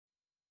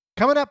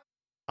Coming up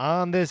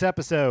on this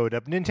episode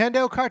of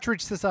Nintendo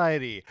Cartridge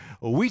Society,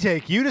 we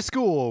take you to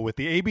school with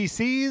the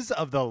ABCs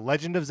of The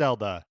Legend of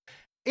Zelda.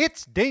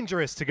 It's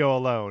dangerous to go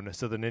alone,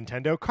 so the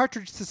Nintendo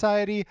Cartridge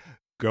Society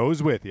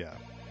goes with you.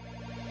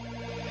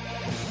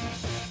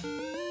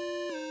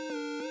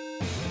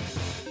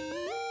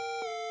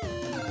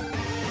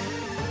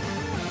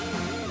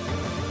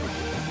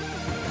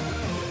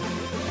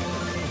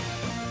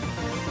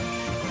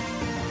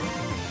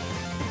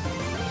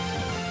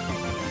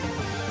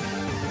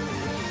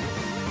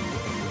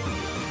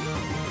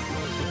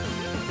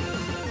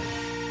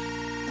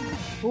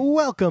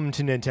 Welcome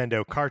to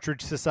Nintendo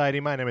Cartridge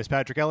Society. My name is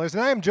Patrick Ellers,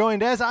 and I am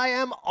joined, as I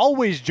am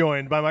always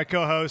joined, by my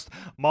co-host,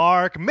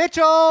 Mark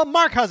Mitchell.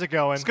 Mark, how's it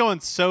going? It's going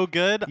so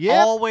good.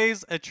 Yep.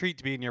 Always a treat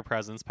to be in your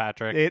presence,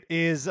 Patrick. It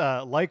is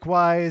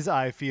likewise.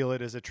 I feel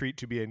it is a treat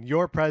to be in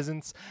your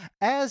presence.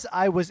 As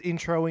I was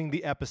introing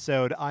the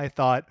episode, I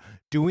thought,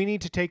 do we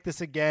need to take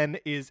this again?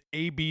 Is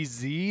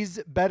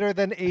ABZs better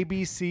than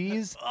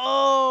ABCs?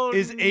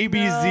 Is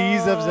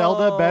ABZs of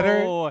Zelda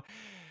better?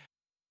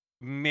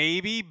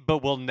 Maybe,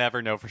 but we'll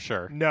never know for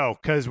sure. No,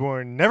 because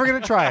we're never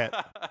going to try it.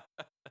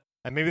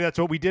 And maybe that's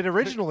what we did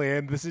originally,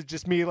 and this is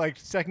just me, like,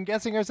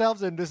 second-guessing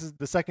ourselves, and this is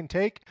the second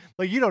take.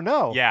 Like, you don't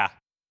know. Yeah.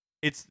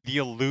 It's the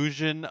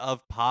illusion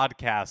of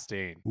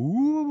podcasting.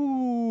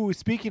 Ooh,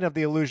 speaking of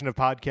the illusion of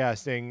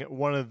podcasting,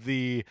 one of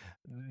the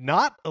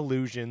not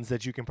illusions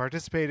that you can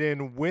participate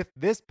in with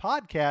this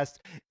podcast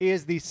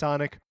is the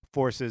Sonic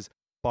Forces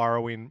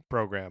borrowing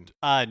program.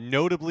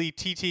 Notably,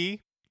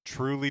 TT,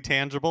 truly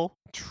tangible.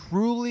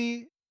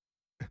 Truly.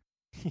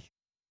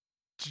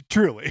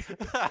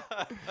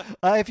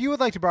 If you would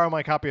like to borrow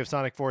my copy of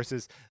Sonic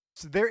Forces,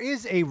 so there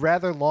is a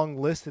rather long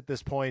list at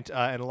this point,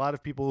 and a lot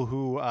of people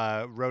who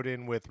wrote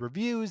in with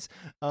reviews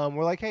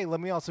were like, hey,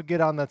 let me also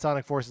get on that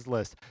Sonic Forces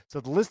list.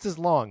 So the list is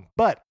long,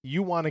 but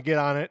you want to get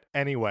on it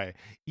anyway.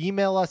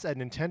 Email us at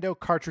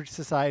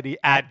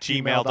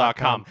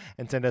nintendocartridgesociety@gmail.com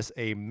and send us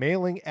a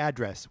mailing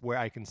address where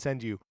I can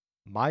send you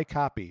my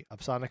copy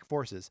of Sonic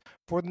Forces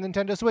for the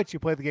Nintendo Switch. You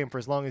play the game for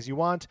as long as you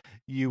want.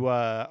 You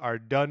are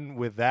done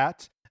with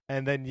that,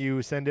 and then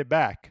you send it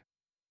back.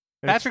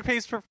 And Patrick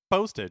pays for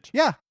postage.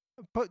 yeah,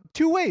 but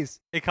 2 ways.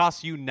 It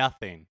costs you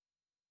nothing.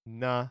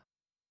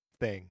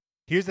 Nothing.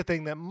 Here's the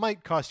thing that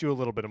might cost you a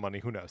little bit of money.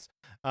 Who knows?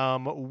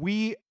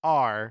 We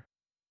are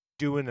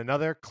doing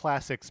another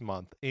Classics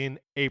month in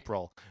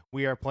April.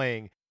 We are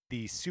playing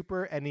the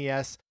Super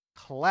NES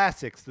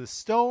Classics, the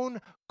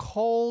stone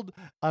cold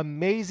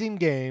amazing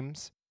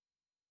games.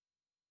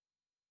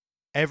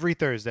 Every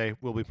Thursday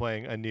we'll be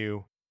playing a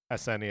new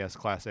SNES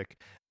classic.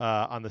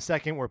 On the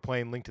 2nd we're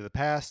playing Link to the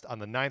Past. On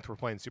the 9th we're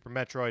playing Super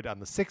Metroid. On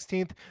the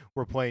 16th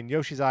we're playing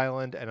Yoshi's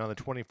Island, and on the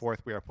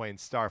 24th we are playing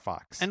Star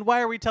Fox. And why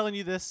are we telling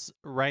you this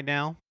right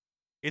now?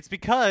 It's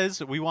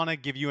because we want to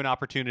give you an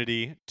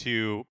opportunity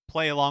to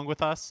play along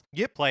with us.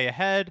 Yep. Play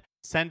ahead.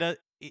 Send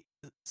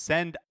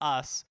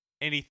us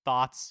any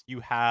thoughts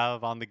you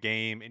have on the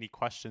game, any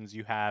questions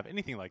you have,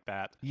 anything like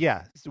that.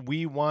 Yeah, so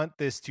we want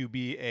this to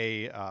be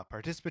a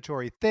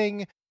participatory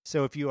thing.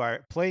 So if you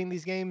are playing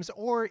these games,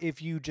 or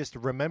if you just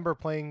remember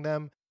playing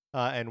them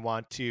and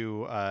want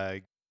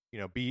to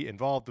be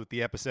involved with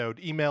the episode,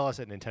 email us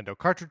at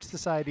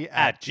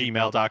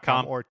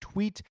nintendocartridgesociety@gmail.com or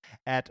tweet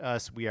at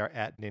us. We are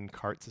at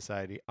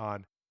NinCartSociety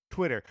on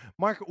Twitter.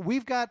 Mark,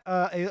 we've got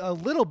a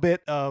little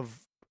bit of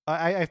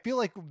I feel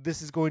like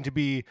this is going to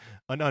be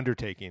an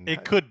undertaking.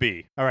 It could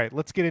be. All right,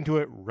 let's get into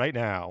it right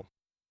now.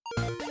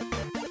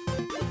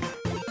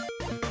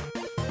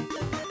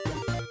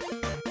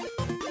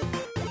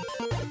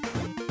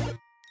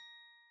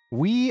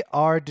 We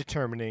are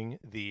determining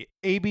the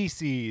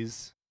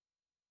ABZs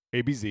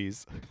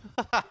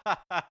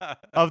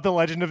of The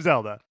Legend of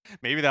Zelda.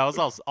 Maybe that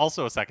was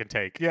also a second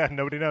take. Yeah,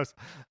 nobody knows.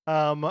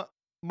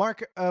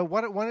 Mark,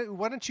 why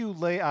don't you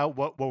lay out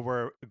what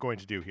we're going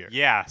to do here?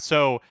 Yeah,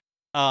 so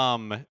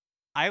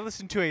I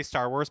listen to a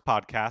Star Wars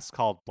podcast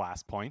called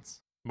Blast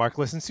Points. Mark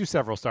listens to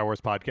several Star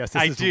Wars podcasts.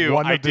 This I is do.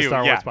 one of the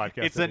Star Wars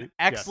podcasts. It's an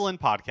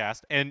excellent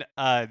podcast, and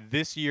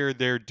this year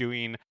they're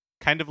doing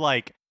kind of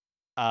like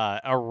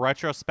a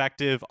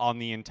retrospective on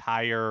the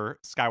entire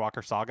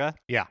Skywalker saga.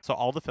 Yeah. So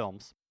all the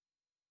films.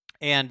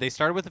 And they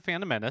started with The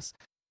Phantom Menace,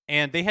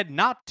 and they had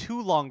not too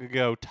long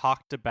ago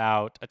talked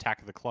about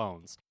Attack of the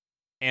Clones.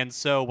 And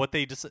so what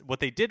they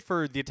did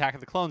for the Attack of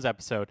the Clones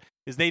episode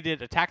is they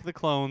did Attack of the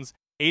Clones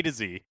A to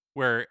Z,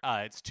 where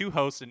it's 2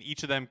 hosts, and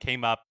each of them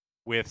came up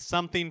with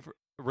something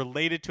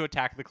related to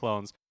Attack of the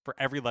Clones for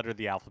every letter of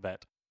the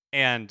alphabet.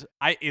 And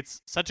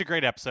it's such a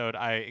great episode.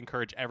 I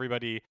encourage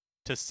everybody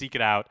to seek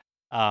it out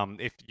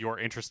if you're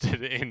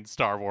interested in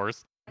Star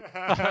Wars.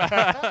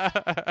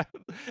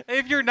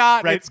 If you're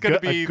not, right, it's going to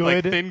be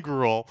good, like thin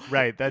gruel.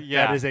 Right. That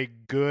is a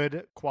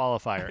good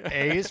qualifier.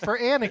 A is for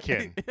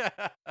Anakin.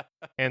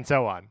 And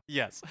so on.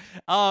 Yes.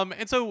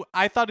 And so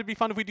I thought it'd be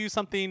fun if we do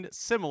something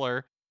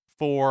similar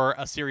for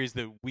a series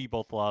that we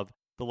both love,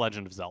 The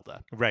Legend of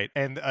Zelda. Right,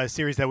 and a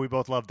series that we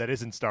both love that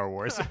isn't Star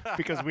Wars,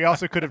 because we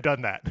also could have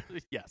done that.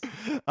 Yes.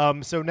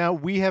 So now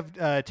we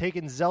have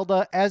taken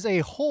Zelda as a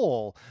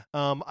whole.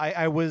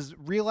 I was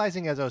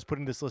realizing as I was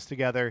putting this list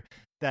together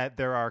that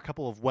there are a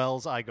couple of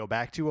wells I go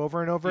back to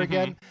over and over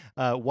again,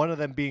 one of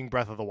them being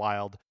Breath of the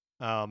Wild.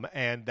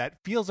 And that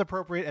feels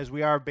appropriate as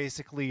we are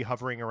basically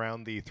hovering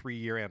around the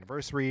 3-year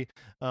anniversary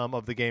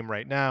of the game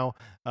right now.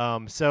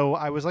 So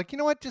I was like, you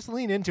know what, just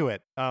lean into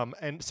it.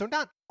 And so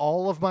not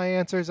all of my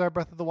answers are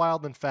Breath of the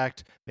Wild. In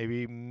fact,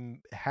 maybe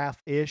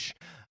half-ish.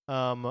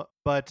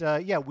 But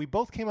yeah, we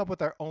both came up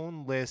with our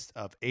own list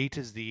of A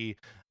to Z.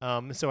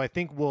 So I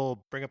think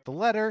we'll bring up the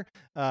letter,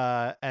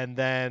 and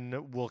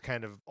then we'll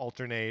kind of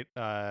alternate.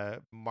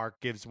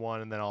 Mark gives one,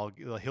 and then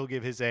he'll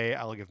give his A,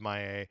 I'll give my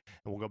A,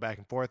 and we'll go back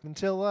and forth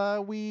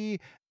until we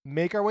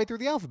make our way through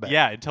the alphabet.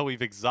 Yeah, until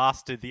we've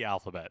exhausted the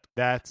alphabet.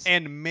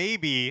 And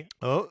maybe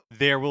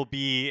there will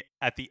be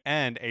at the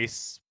end a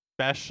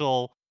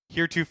special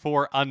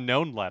heretofore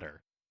unknown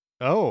letter.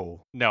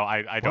 Oh. No,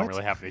 I don't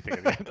really have anything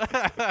at the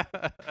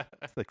end.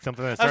 It's like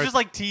something that I starts... was just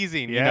like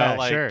teasing,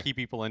 sure. keep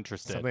people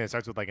interested. Something that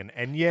starts with like an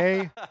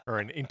Enye or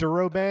an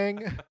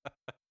interrobang.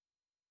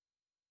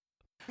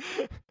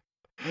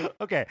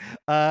 Okay.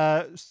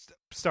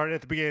 Starting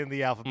at the beginning of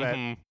the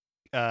alphabet.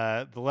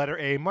 The letter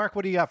A. Mark,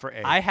 what do you got for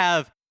A? I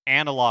have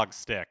analog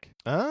stick.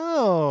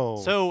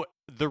 Oh. So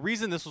the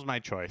reason this was my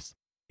choice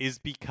is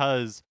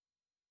because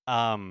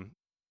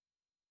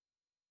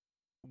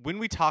when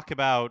we talk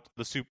about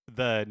the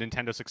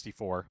Nintendo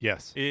 64,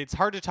 yes, it's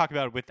hard to talk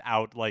about it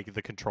without like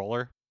the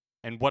controller,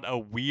 and what a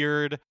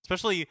weird,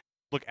 especially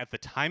look at the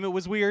time it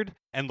was weird,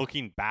 and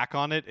looking back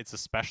on it, it's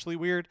especially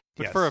weird.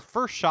 But for a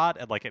first shot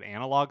at like an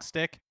analog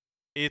stick,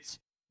 it's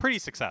pretty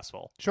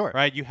successful. Sure.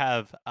 Right? You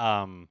have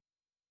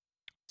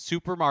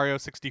Super Mario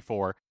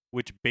 64,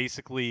 which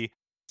basically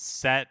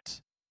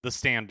set the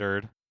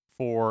standard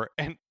for,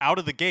 and out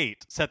of the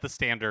gate, set the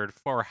standard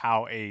for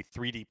how a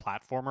 3D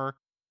platformer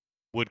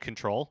would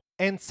control.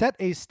 And set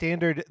a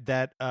standard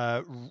that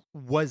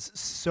was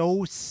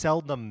so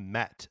seldom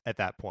met at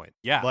that point.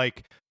 Yeah.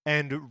 Like,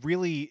 and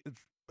really,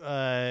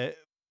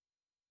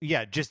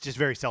 just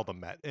very seldom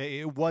met.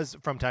 It was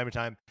from time to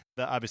time,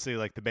 obviously,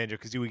 like the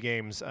Banjo-Kazooie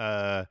games,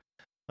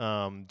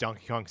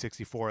 Donkey Kong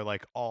 64,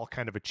 like, all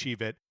kind of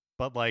achieve it.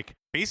 But, like...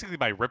 basically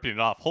by ripping it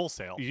off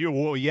wholesale.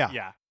 Yeah.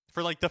 Yeah.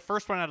 For, like, the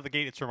first one out of the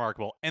gate, it's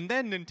remarkable. And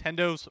then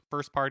Nintendo's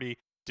first party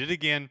did it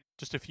again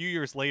just a few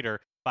years later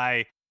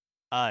by...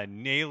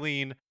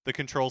 nailing the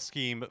control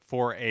scheme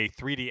for a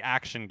 3D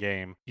action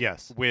game.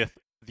 Yes, with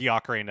the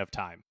Ocarina of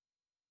Time.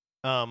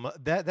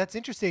 That's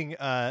interesting.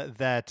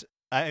 That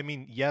I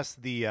mean, yes,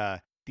 the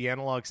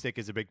analog stick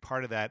is a big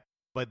part of that,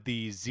 but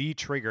the Z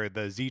trigger,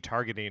 the Z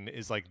targeting,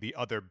 is like the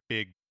other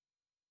big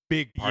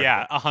part.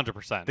 Yeah,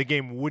 100%. The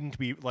game wouldn't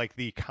be like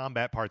the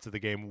combat parts of the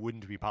game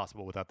wouldn't be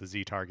possible without the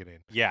Z targeting.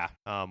 Yeah,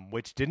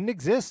 which didn't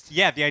exist.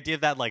 Yeah, the idea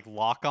of that like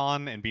lock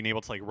on and being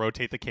able to like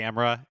rotate the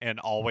camera and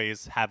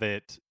always have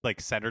it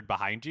like centered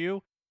behind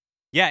you.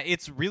 Yeah,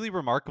 it's really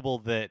remarkable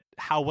that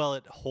how well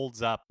it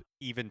holds up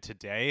even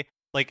today.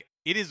 Like,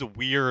 it is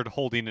weird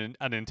holding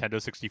a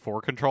Nintendo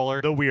 64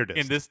 controller. The weirdest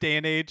in this day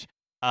and age.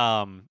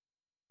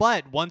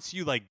 But once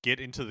you like get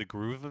into the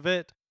groove of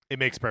it, it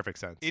makes perfect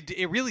sense.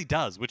 It really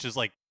does, which is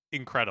like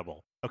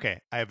incredible.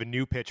 Okay, I have a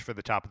new pitch for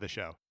the top of the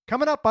show.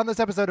 Coming up on this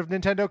episode of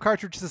Nintendo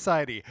Cartridge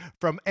Society,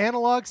 from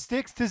analog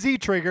sticks to Z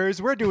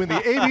triggers, we're doing the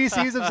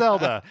ABCs of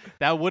Zelda.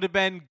 That would have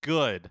been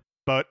good.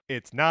 But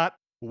it's not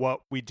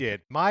what we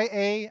did. My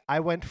A, I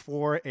went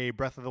for a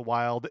Breath of the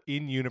Wild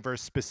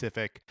in-universe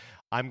specific.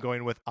 I'm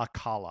going with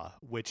Akkala,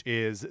 which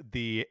is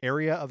the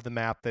area of the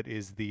map that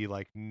is the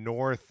like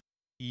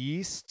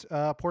northeast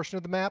portion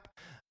of the map.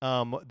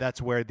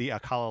 That's where the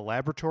Akkala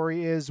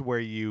Laboratory is, where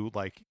you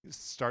like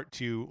start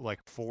to like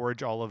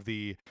forge all of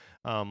the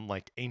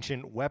like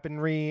ancient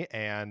weaponry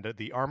and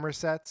the armor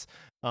sets.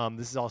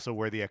 This is also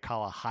where the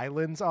Akkala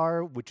Highlands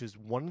are, which is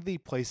one of the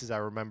places I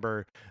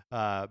remember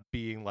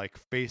being like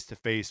face to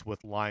face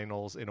with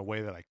Lynels in a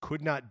way that I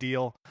could not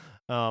deal.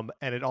 And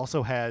it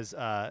also has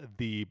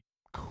the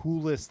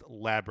coolest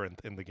labyrinth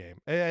in the game,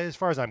 as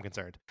far as I'm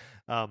concerned.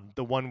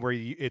 The one where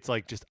it's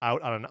like just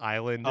out on an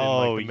island in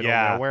like the middle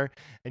of nowhere,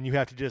 and you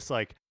have to just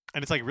like,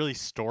 and it's like really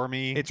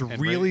stormy. It's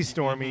really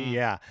stormy,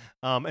 yeah.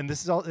 And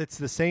this is all. It's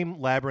the same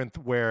labyrinth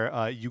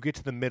where you get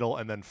to the middle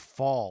and then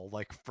fall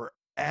like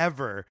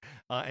forever,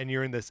 and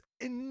you're in this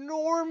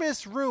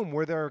enormous room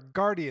where there are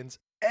guardians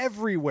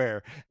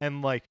everywhere,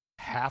 and like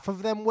half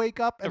of them wake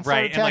up and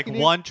start attacking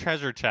you. One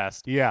treasure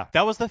chest. Yeah,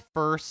 that was the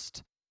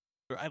first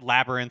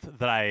labyrinth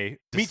that I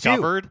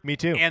discovered. Me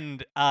too.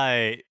 And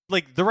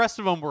like the rest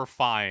of them were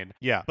fine.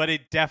 Yeah, but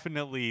it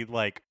definitely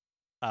like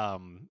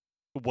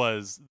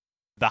was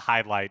the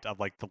highlight of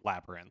like the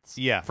labyrinths.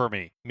 Yeah, for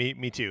me.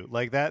 Me too.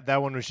 Like that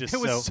one was just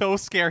it was so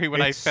scary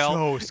when I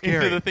fell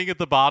into the thing at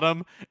the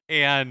bottom,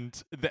 and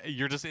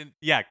you're just in.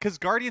 Yeah, because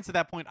Guardians at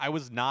that point, I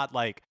was not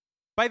like.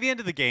 By the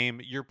end of the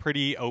game, you're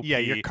pretty OP. Yeah,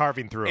 you're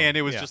carving through and them.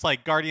 It was just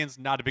like Guardians,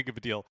 not a big of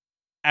a deal.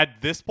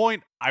 At this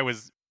point, I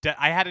was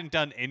I hadn't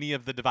done any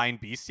of the Divine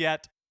Beast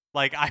yet.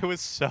 Like, I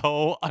was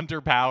so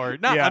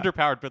underpowered. Not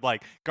underpowered, but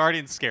like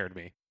Guardians scared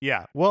me.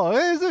 Yeah. Well,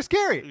 they're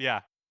scary.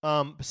 Yeah.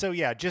 So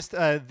yeah, just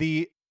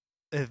the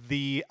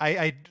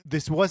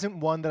this wasn't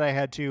one that I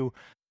had to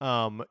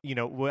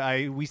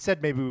we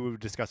said maybe we would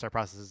discuss our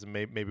processes, and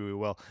maybe we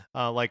will.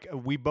 Like,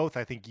 we both,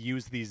 I think,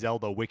 use the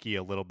Zelda wiki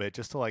a little bit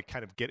just to like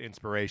kind of get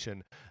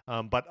inspiration.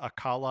 But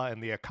Akkala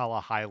and the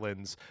Akkala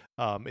Highlands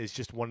is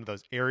just one of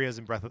those areas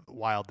in Breath of the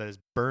Wild that is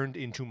burned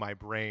into my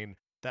brain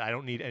that I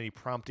don't need any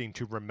prompting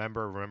to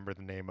remember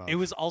the name of. It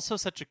was also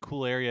such a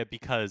cool area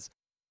because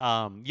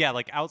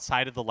like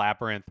outside of the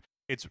labyrinth,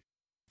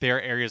 there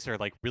are areas that are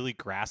like really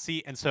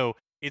grassy, and so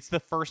it's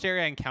the first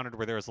area I encountered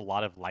where there was a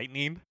lot of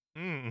lightning.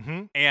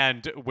 Mm-hmm.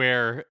 And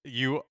where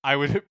I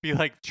would be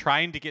like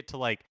trying to get to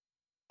like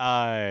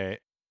a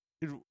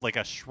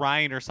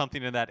shrine or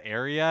something in that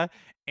area,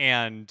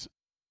 and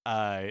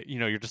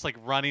you're just like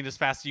running as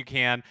fast as you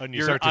can. And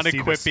you're start to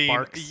unequipping. see the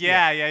sparks.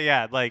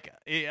 Yeah. Like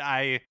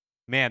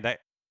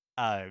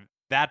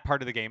that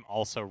part of the game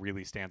also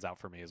really stands out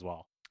for me as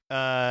well.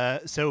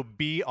 So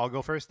B, I'll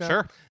go first now.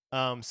 Sure.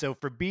 So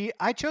for B,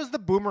 I chose the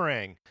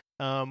boomerang,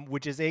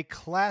 which is a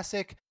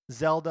classic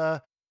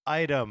Zelda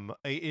item.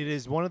 It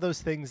is one of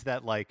those things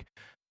that like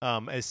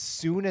as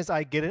soon as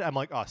I get it, I'm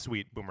like, oh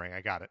sweet, boomerang, I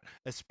got it.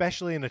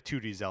 Especially in a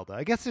 2D Zelda.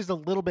 I guess there's a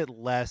little bit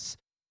less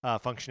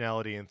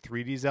functionality in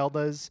 3D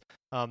Zeldas,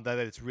 that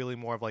it's really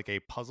more of like a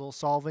puzzle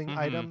solving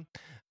item.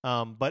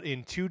 But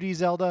in 2D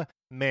Zelda,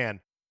 man,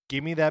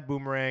 give me that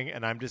boomerang,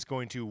 and I'm just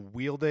going to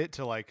wield it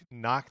to like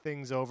knock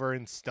things over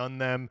and stun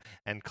them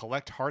and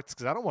collect hearts,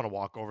 because I don't want to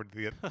walk over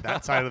to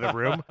that side of the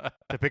room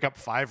to pick up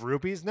 5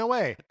 rupees. No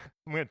way.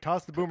 I'm going to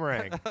toss the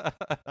boomerang.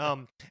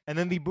 And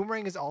then the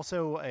boomerang is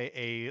also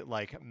a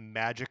like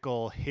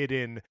magical,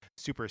 hidden,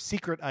 super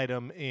secret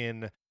item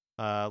in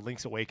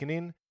Link's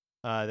Awakening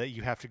that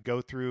you have to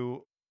go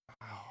through.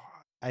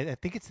 I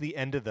think it's the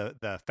end of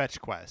the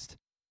fetch quest.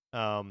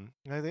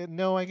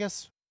 No, I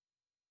guess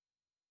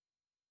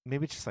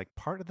maybe it's just like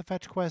part of the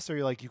fetch quest, or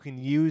you can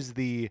use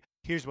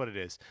here's what it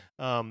is.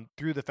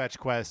 Through the fetch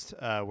quest,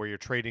 where you're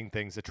trading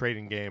things, the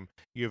trading game,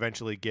 you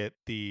eventually get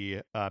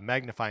the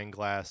magnifying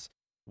glass,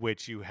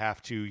 which you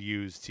have to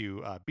use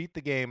to beat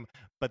the game.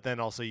 But then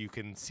also you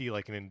can see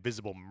like an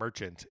invisible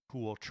merchant who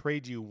will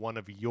trade you one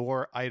of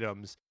your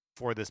items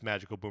for this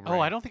magical boomerang. Oh,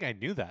 I don't think I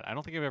knew that. I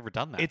don't think I've ever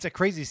done that. It's a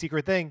crazy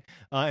secret thing,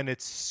 and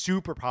it's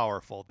super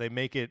powerful. They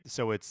make it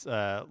so it's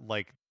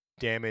like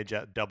damage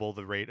at double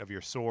the rate of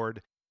your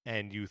sword,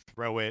 and you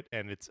throw it,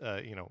 and it's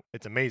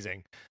it's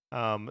amazing.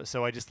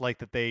 So I just like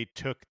that they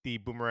took the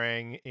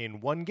boomerang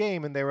in one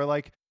game, and they were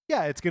like,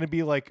 yeah, it's gonna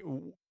be like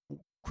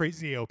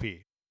crazy OP.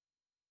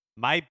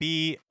 Might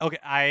be okay.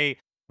 I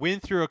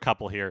went through a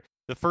couple here.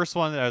 The first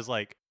one that I was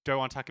like, do I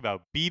want to talk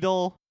about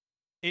Beetle?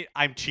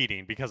 I'm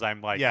cheating because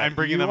I'm like, I'm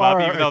bringing them up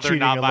even though they're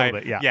not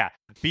my. Yeah.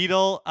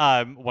 Beetle,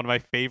 one of my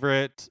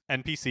favorite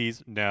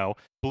NPCs. No.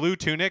 Blue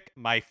Tunic,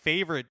 my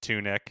favorite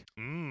tunic,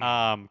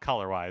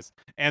 color wise.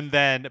 And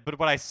then, but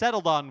what I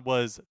settled on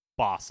was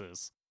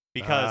bosses,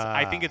 because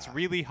I think it's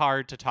really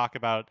hard to talk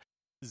about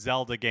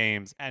Zelda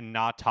games and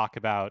not talk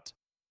about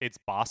its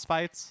boss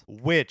fights.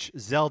 Which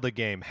Zelda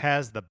game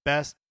has the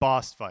best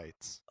boss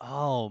fights?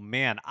 Oh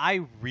man,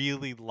 I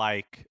really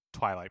like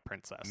Twilight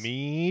Princess.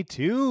 Me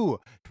too.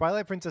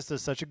 Twilight Princess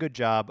does such a good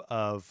job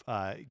of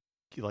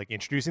like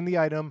introducing the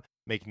item,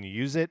 making you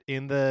use it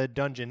in the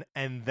dungeon,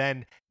 and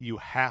then you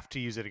have to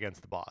use it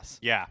against the boss.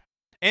 Yeah.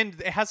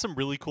 And it has some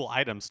really cool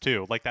items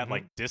too, like that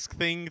like disc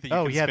thing that you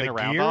can spin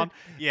around gear? on.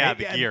 Yeah,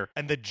 the gear.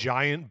 And the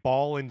giant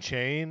ball and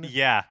chain.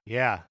 Yeah.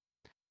 Yeah.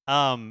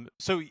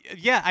 So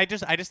yeah, I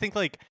just think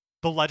like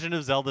The Legend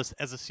of Zelda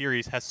as a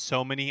series has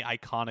so many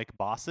iconic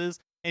bosses,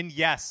 and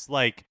yes,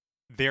 like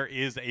there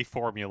is a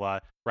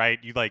formula, right?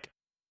 You like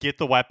get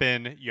the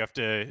weapon, you have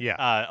to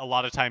a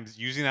lot of times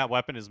using that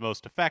weapon is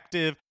most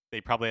effective.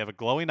 They probably have a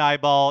glowing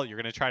eyeball. You're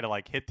going to try to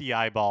like hit the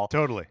eyeball.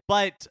 Totally.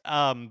 But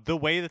the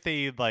way that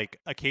they like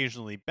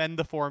occasionally bend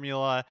the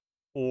formula,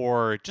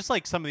 or just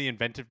like some of the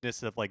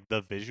inventiveness of like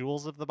the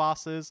visuals of the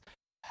bosses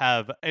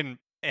and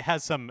it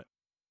has some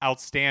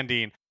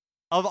outstanding,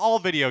 of all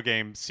video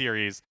game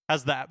series,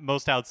 has the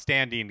most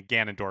outstanding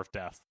Ganondorf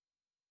death.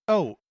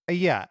 Oh,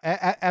 yeah,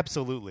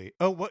 absolutely.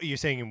 Oh, what you're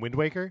saying in Wind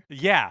Waker?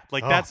 Yeah,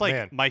 like that's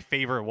like my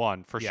favorite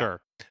one for sure.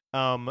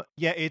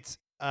 Yeah,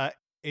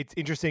 it's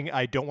interesting.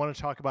 I don't want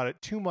to talk about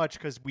it too much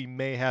because we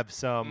may have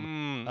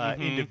some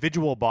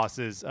individual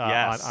bosses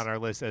on our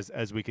list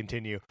as we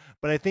continue.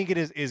 But I think it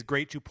is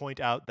great to point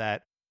out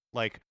that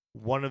like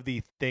one of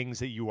the things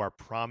that you are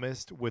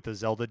promised with a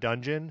Zelda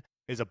dungeon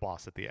is a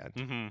boss at the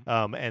end,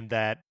 and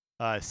that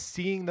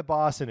seeing the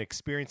boss and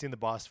experiencing the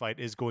boss fight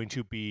is going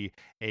to be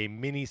a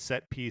mini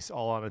set piece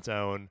all on its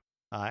own,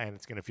 and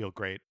it's going to feel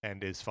great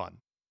and is fun.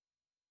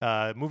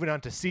 Moving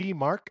on to C,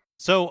 Mark.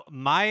 So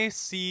my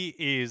C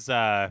is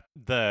the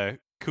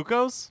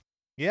Cuckoos.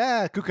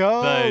 Yeah,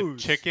 Cuckoos. The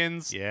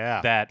chickens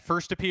that that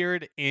first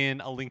appeared in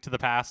A Link to the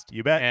Past.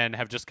 You bet. And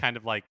have just kind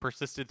of like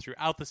persisted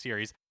throughout the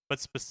series. But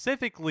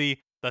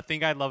specifically, the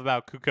thing I love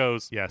about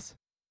Cuckoos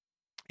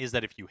is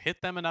that if you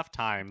hit them enough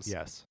times,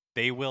 Yes.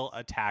 they will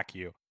attack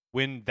you.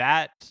 When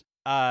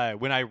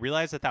I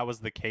realized that was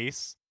the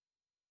case,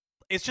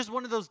 it's just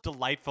one of those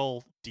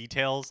delightful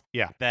details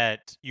Yeah.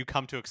 that you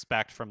come to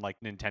expect from like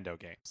Nintendo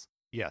games.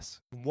 Yes.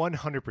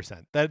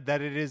 100%. That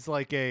it is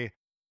like a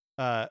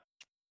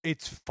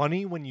it's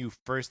funny when you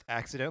first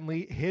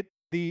accidentally hit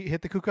the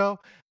Kuko,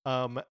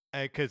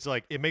 because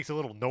like it makes a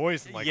little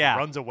noise and like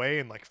runs away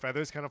and like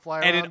feathers kind of fly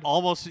around, and it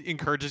almost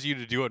encourages you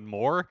to do it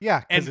more.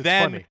 Yeah, and it's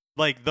then funny.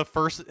 like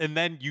and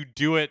then you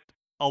do it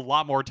a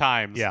lot more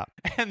times. Yeah,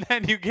 and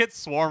then you get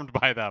swarmed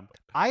by them.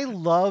 I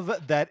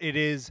love that it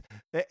is,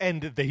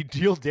 and they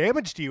deal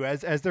damage to you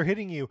as they're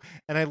hitting you.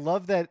 And I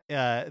love that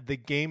the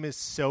game is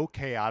so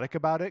chaotic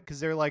about it because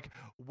they're like,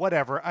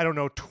 whatever, I don't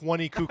know,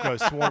 20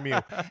 Kukos swarm you,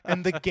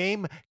 and the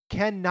game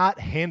cannot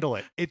handle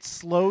it. It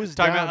slows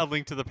down. Talking about A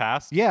Link to the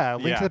Past? Yeah,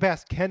 Link to the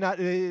Past cannot.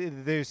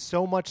 There's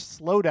so much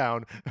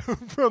slowdown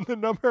from the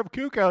number of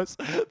Kukos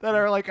that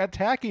are like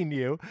attacking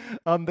you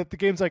that the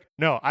game's like,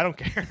 no, I don't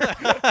care.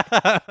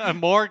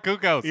 More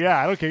Kukos. Yeah,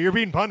 I don't care. You're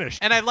being punished.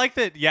 And I like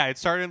that, it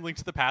started in Link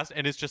to the Past,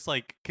 and it's just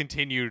like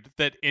continued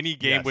that any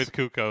game with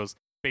Kukos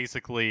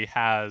basically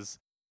has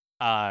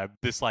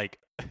this like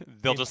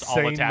they'll just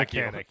all attack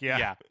mechanic, you.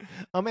 Yeah.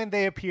 And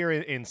they appear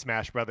in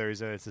Smash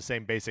Brothers, and it's the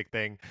same basic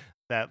thing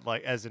that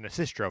like as an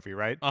assist trophy,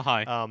 right?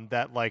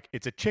 That like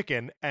it's a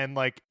chicken, and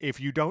like if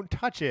you don't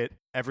touch it,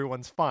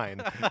 everyone's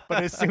fine.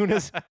 But as soon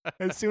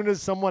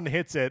as someone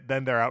hits it,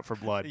 then they're out for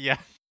blood. Yeah.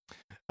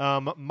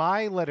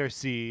 My letter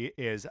C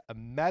is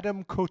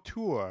Madame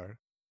Couture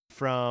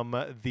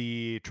from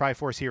the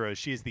Triforce Heroes.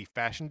 She is the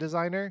fashion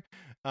designer,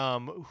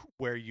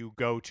 where you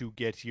go to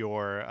get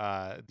your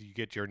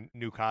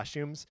new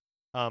costumes.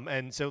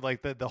 And so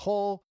like the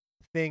whole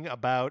thing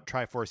about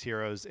Triforce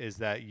Heroes is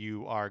that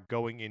you are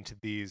going into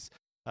these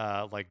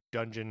like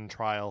dungeon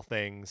trial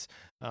things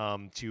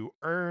to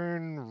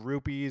earn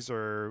rupees,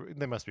 or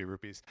they must be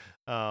rupees,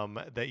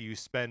 that you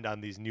spend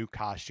on these new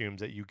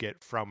costumes that you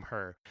get from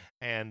her.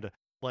 And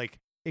like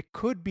it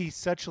could be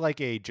such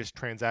like a just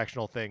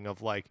transactional thing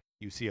of like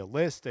you see a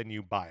list and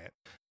you buy it.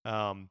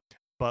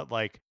 But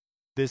like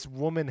this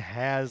woman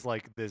has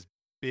like this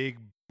big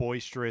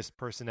boisterous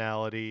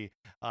personality,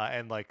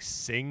 and like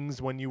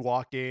sings when you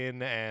walk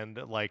in and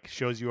like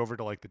shows you over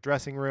to like the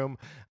dressing room.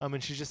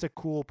 And she's just a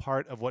cool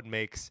part of what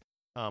makes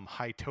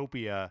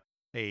Hytopia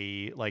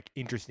a like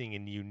interesting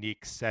and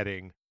unique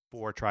setting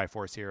for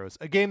Triforce Heroes,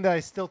 a game that I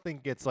still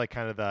think gets like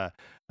kind of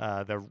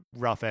the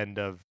rough end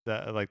of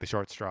the like the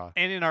short straw.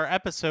 And in our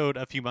episode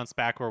a few months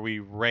back where we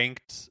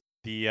ranked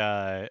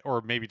the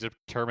or maybe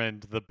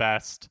determined the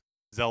best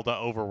Zelda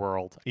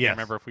overworld, I can't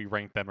remember if we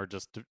ranked them or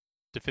just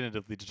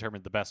definitively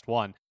determined the best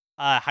one.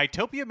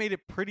 Hytopia made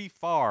it pretty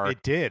far.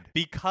 It did,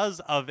 because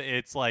of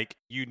its like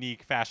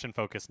unique fashion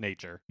focused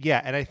nature.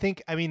 Yeah, and I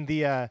think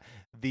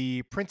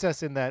the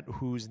princess in that,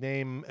 whose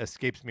name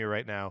escapes me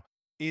right now,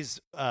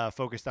 is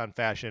focused on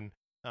fashion,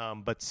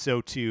 but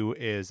so too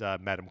is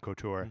Madame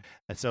Couture.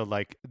 And so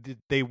like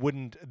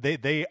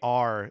they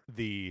are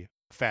the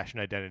fashion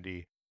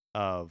identity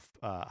of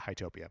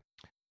Hytopia.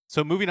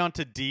 So moving on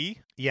to D.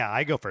 Yeah,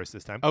 I go first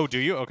this time. Oh, do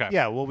you? Okay.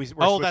 Yeah, well, we're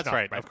that's off,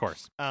 right, of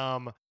course.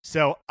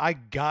 So I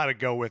gotta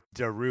go with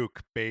Daruk,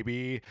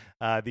 baby,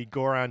 the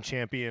Goron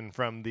champion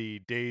from the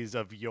days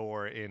of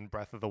yore in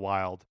Breath of the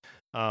Wild.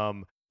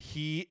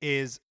 He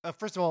is,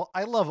 first of all,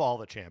 I love all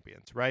the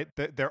champions, right?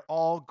 They're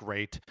all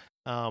great.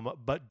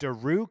 But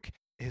Daruk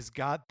has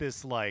got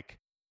this like,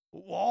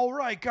 all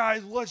right,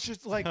 guys, let's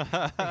just like,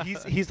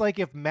 he's like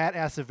if Matt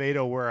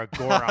Acevedo were a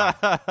Goron,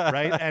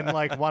 right? And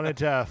like wanted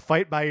to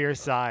fight by your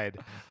side.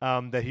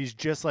 That he's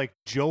just like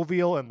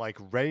jovial and like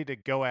ready to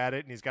go at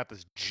it. And he's got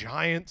this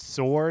giant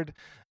sword.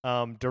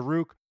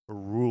 Daruk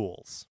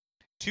rules.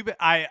 Too bad.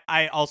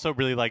 I also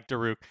really like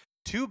Daruk.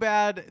 Too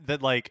bad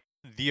that like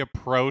the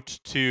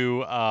approach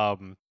to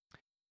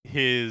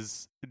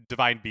his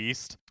Divine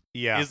Beast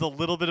is a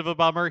little bit of a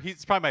bummer.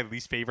 He's probably my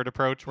least favorite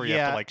approach, where you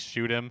have to like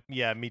shoot him.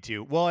 Yeah, me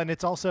too. Well, and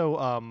it's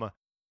also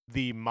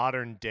the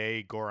modern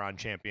day Goron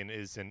champion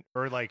isn't,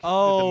 or like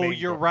oh, the main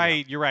you're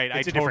right. You're right.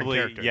 It's a different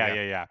character.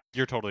 Yeah.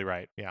 You're totally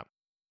right. Yeah.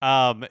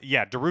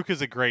 Daruk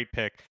is a great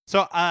pick.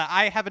 So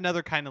I have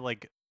another kind of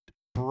like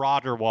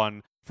broader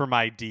one for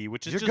my D,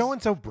 which is you're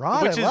going so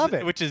broad. I love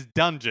it. Which is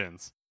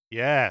dungeons.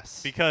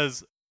 Yes.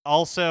 Because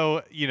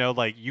also,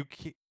 like you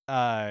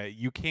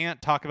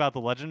can't talk about The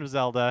Legend of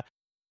Zelda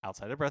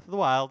outside of Breath of the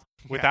Wild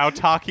without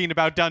talking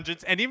about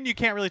dungeons, and even you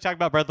can't really talk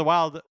about Breath of the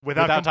Wild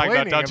without talking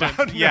about dungeons.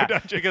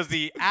 Dungeons. Because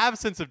the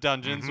absence of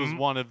dungeons was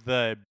one of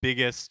the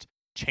biggest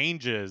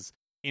changes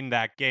in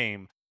that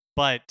game.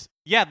 But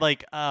yeah,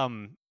 like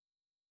the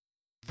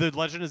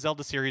Legend of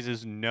Zelda series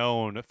is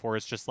known for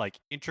its just like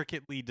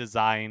intricately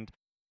designed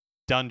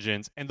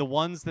dungeons, and the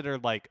ones that are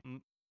like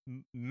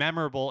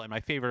memorable and my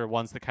favorite are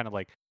ones that kind of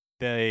like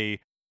they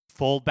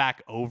fold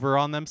back over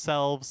on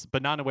themselves,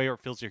 but not in a way where it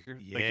feels like you're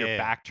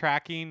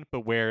backtracking,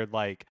 but where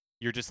like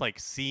you're just like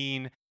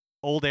seeing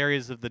old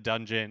areas of the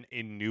dungeon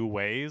in new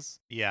ways.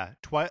 Yeah.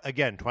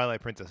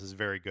 Twilight Princess is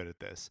very good at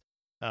this.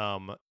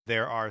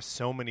 There are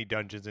so many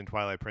dungeons in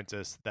Twilight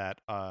Princess that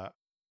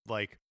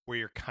like where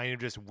you're kind of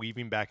just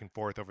weaving back and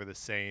forth over the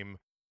same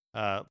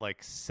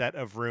like set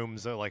of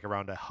rooms, like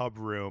around a hub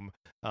room,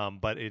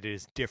 but it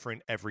is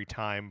different every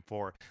time.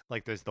 For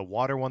like, there's the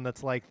water one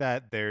that's like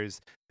that. There's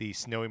the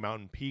Snowy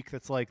Mountain Peak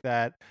that's like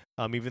that.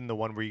 Even the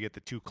one where you get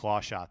the 2 claw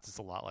shots is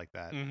a lot like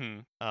that.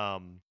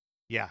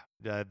 Yeah,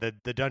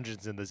 the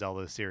dungeons in the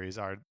Zelda series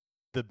are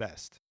the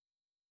best.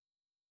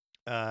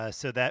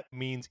 So that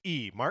means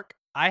E. Mark?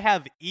 I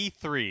have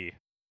E3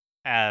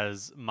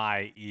 as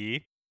my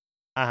E.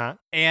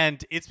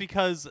 And it's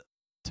because,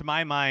 to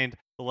my mind,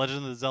 the Legend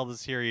of the Zelda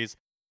series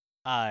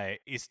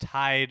is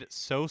tied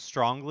so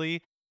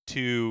strongly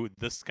to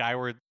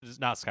the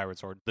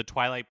the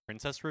Twilight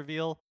Princess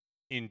reveal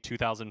in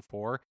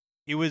 2004.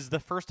 It was the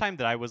first time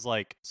that I was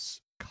like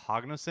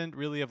cognizant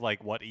really of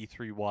like what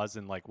E3 was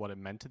and like what it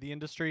meant to the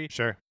industry.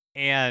 Sure.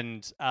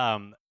 And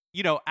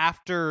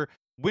after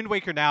Wind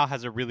Waker now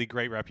has a really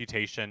great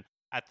reputation,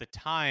 at the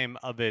time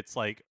of its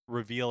like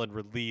reveal and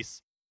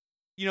release,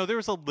 there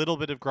was a little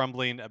bit of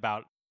grumbling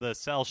about the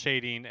cell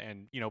shading,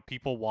 and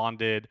people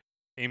wanted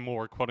a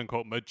more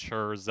quote-unquote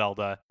mature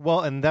Zelda. Well,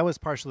 and that was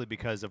partially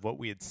because of what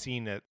we had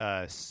seen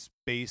at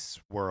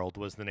Space World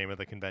was the name of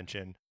the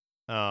convention,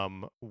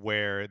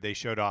 where they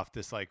showed off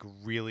this like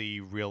really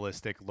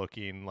realistic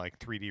looking like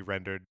 3D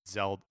rendered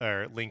Zelda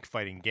or Link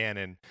fighting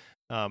Ganon.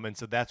 And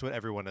so that's what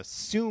everyone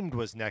assumed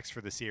was next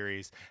for the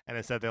series. And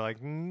instead they're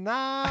like,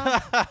 nah,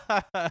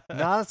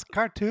 it's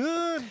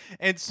cartoon.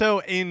 And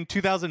so in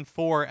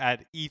 2004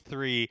 at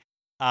E3,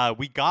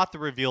 we got the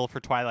reveal for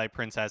Twilight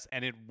Princess,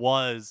 and it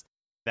was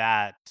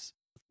that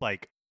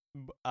like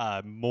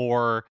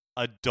more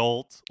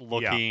adult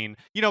looking,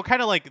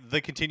 kind of like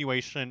the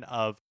continuation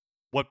of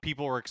what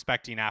people were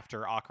expecting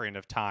after Ocarina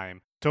of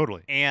Time.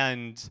 Totally.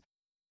 And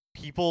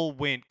people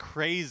went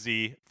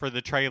crazy for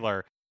the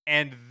trailer.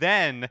 And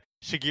then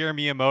Shigeru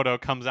Miyamoto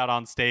comes out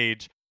on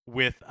stage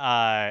with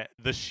the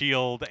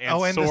shield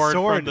and sword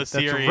from the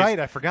series. That's right,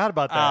 I forgot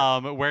about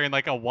that. Wearing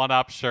like a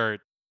 1-up shirt,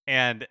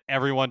 and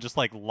everyone just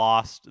like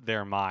lost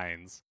their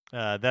minds.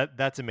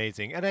 That's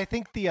amazing. And I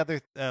think the other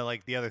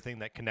thing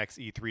that connects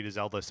E3 to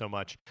Zelda so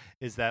much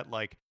is that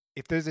like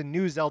if there's a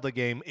new Zelda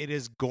game, it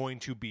is going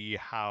to be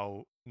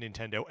how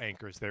Nintendo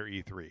anchors their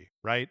E3,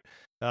 right?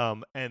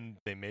 And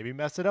they maybe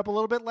messed it up a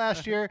little bit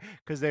last year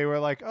because they were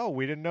like, oh,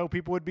 we didn't know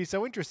people would be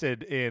so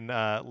interested in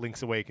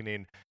Link's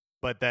Awakening.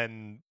 But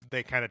then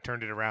they kind of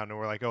turned it around and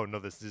were like, oh, no,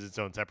 this is its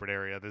own separate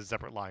area. There's a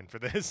separate line for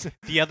this.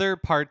 The other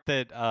part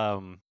that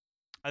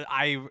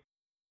I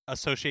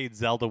associate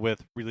Zelda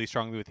with really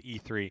strongly with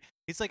E3,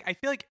 it's like I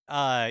feel like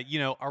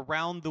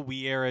around the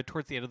Wii era,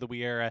 towards the end of the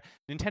Wii era,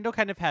 Nintendo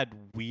kind of had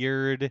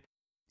weird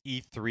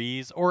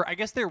E3s, or I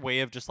guess their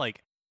way of just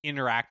like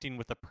interacting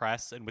with the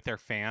press and with their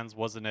fans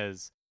wasn't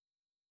as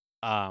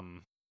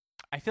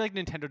I feel like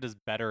Nintendo does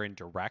better in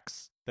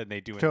directs than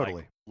they do in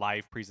like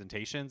live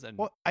presentations. And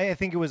well, I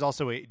think it was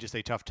also just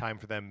a tough time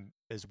for them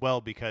as well,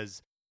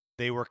 because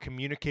they were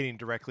communicating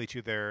directly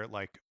to their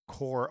like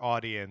core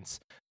audience,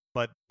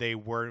 but they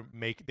were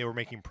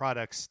making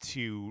products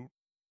to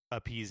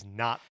appease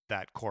not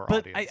that core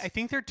audience. But I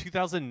think their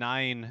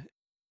 2009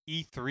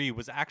 E3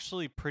 was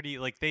actually pretty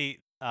like they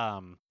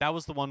that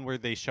was the one where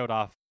they showed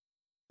off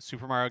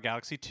Super Mario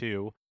Galaxy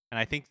 2, and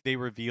I think they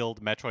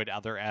revealed Metroid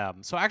Other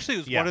M. So actually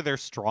it was one of their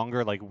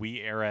stronger like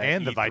Wii era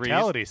and E3s. The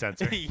Vitality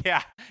Sensor.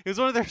 Yeah, it was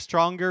one of their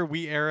stronger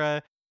Wii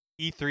era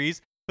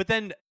E3s. But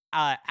then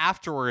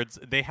afterwards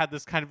they had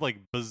this kind of like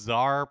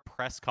bizarre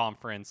press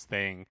conference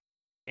thing,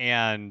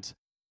 and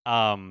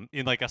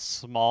in like a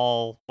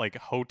small like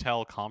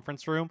hotel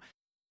conference room,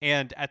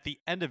 and at the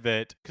end of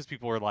it, because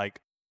people were like,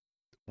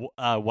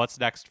 what's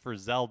next for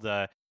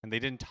Zelda, and they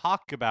didn't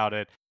talk about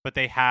it, but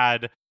they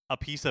had a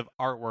piece of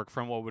artwork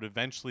from what would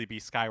eventually be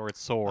Skyward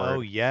Sword.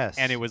 Oh, yes.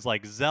 And it was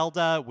like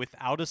Zelda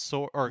without a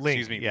sword, or Link,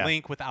 excuse me,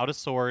 Link without a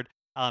sword,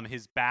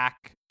 his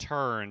back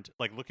turned,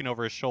 like looking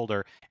over his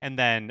shoulder, and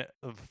then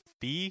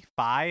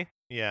Fi,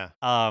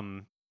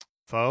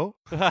 Foe?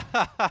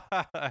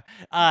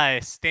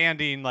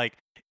 standing like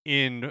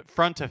in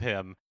front of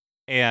him.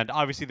 And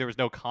obviously there was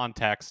no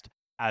context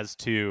as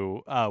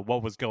to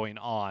what was going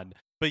on.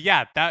 But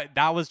yeah,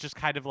 that was just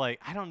kind of like,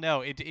 I don't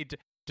know, it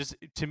just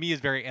to me is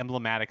very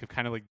emblematic of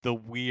kind of like the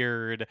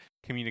weird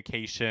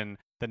communication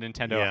that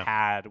Nintendo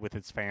had with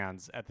its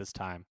fans at this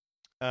time.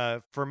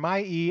 For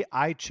my E,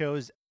 I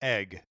chose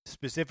egg,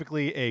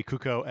 specifically a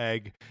Kuko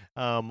egg,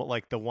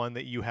 like the one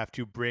that you have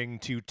to bring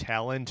to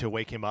Talon to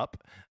wake him up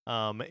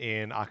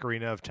in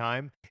Ocarina of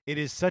Time. It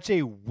is such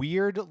a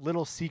weird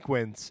little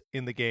sequence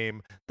in the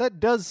game that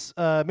does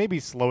maybe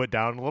slow it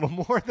down a little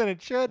more than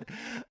it should.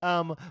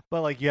 But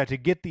like you have to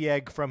get the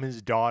egg from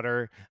his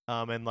daughter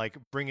and like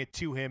bring it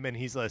to him, and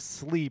he's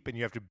asleep, and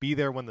you have to be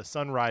there when the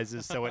sun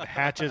rises so it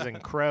hatches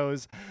and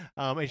crows.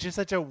 It's just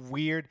such a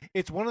weird.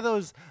 It's one of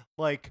those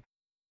like.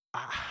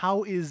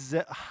 How does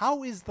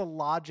the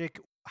logic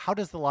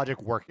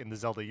work in the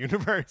Zelda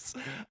universe?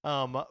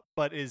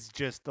 But is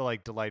just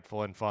like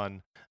delightful and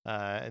fun.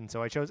 And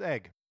so I chose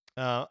egg.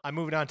 I'm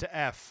moving on to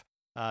F.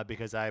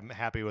 because I'm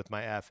happy with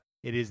my F.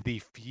 It is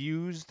the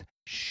Fused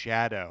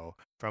Shadow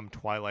from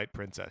Twilight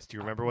Princess. Do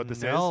you remember what this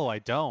is? No, I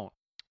don't.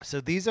 So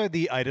these are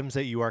the items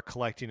that you are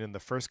collecting in the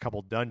first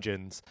couple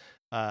dungeons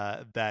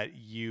that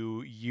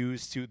you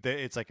use to.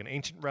 It's like an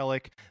ancient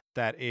relic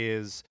that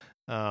is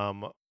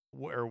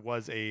or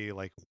was a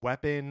like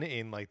weapon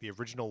in like the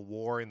original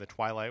war in the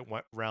Twilight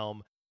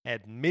realm,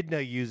 and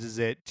Midna uses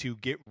it to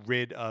get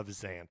rid of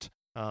Zant.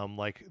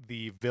 Like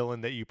the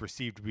villain that you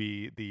perceived to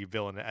be the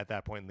villain at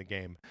that point in the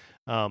game.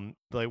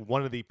 Like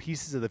one of the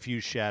pieces of the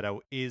Fused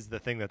Shadow is the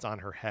thing that's on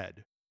her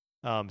head.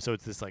 So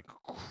it's this like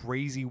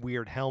crazy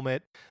weird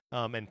helmet,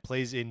 and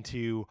plays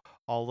into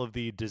all of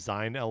the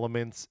design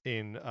elements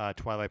in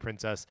Twilight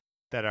Princess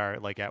that are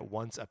like at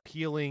once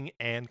appealing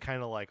and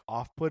kind of like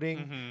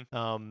off-putting.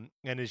 And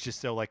it's just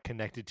so like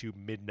connected to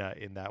Midna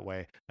in that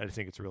way. I just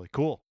think it's really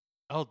cool.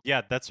 Oh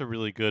yeah, that's a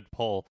really good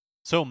poll.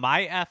 So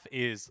my F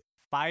is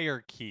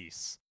Fire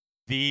Keese,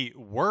 the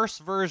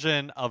worst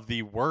version of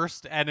the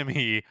worst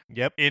enemy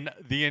in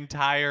the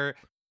entire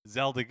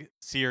Zelda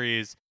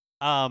series.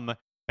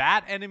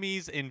 Bad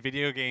enemies in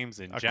video games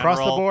in general.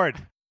 Across the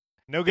board.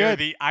 No good. They're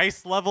the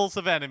ice levels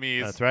of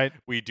enemies. That's right.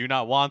 We do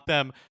not want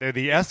them. They're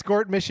the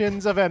escort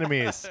missions of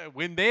enemies.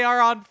 When they are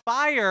on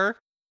fire,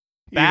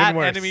 bad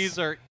enemies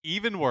are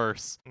even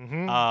worse.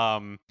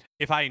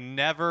 If I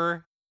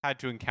never had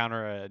to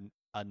encounter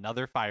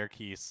another Fire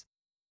Keese,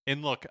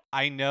 and look,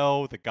 I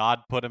know that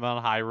God put him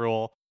on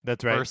Hyrule.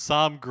 That's right. For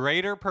some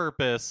greater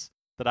purpose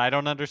that I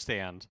don't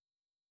understand.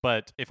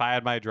 But if I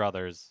had my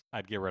druthers,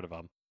 I'd get rid of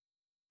them.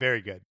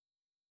 Very good.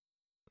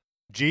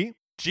 G?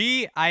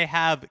 G, I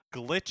have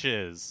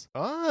glitches.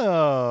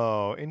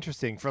 Oh,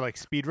 interesting. For like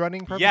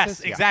speedrunning purposes? Yes,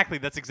 exactly.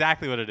 That's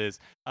exactly what it is.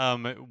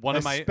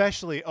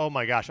 Especially, oh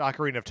my gosh,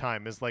 Ocarina of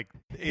Time is like,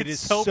 it's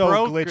so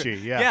broken.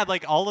 glitchy. Yeah. Yeah,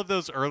 like all of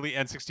those early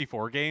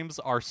N64 games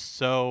are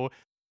so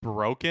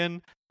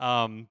broken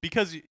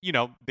because, you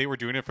know, they were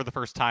doing it for the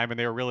first time and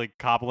they were really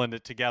cobbling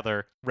it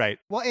together. Right.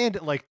 Well, and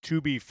like,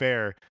 to be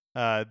fair,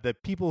 the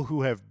people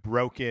who have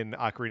broken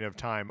Ocarina of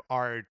Time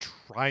are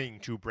trying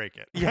to break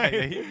it.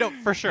 Right? Yeah, no,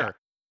 for sure. Yeah.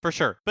 For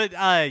sure. But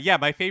yeah,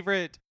 my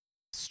favorite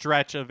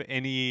stretch of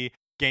any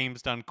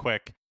games done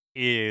quick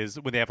is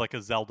when they have like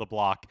a Zelda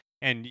block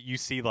and you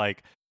see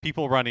like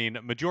people running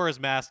Majora's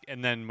Mask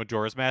and then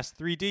Majora's Mask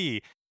 3D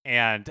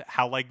and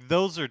how like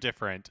those are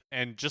different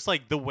and just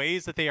like the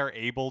ways that they are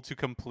able to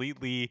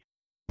completely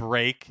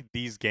break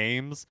these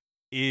games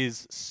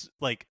is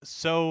like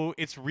so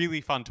it's really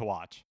fun to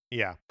watch.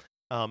 Yeah.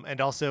 And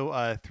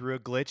also through a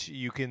glitch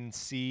you can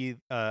see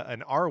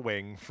an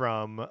R-Wing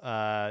from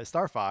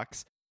Star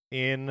Fox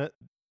in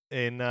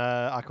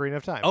Ocarina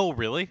of Time. Oh,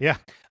 really? Yeah.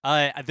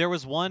 There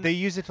was one. They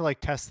use it to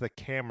like test the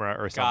camera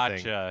or something.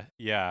 Gotcha.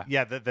 Yeah.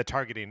 Yeah. The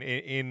targeting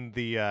in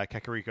the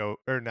Kakariko,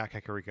 or not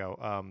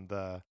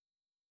Kakariko.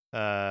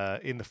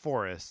 In the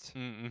forest.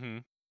 Mm-hmm.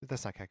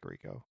 That's not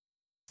Kakariko.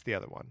 It's the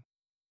other one.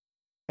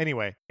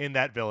 Anyway, in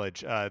that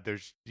village,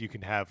 you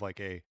can have like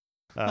a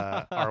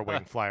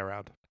R-Wing fly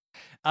around.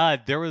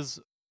 There was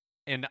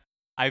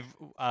I've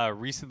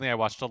recently I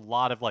watched a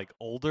lot of like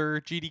older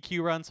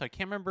GDQ runs, so I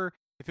can't remember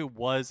if it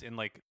was in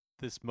like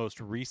this most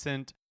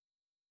recent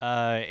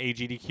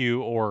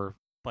AGDQ or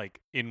like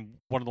in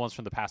one of the ones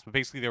from the past, but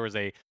basically there was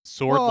a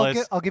swordless.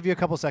 Well, I'll give you a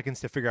couple seconds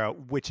to figure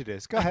out which it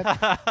is. Go ahead.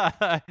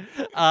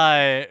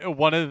 A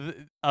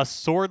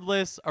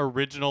swordless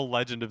original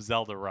Legend of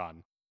Zelda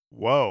run.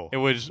 Whoa! It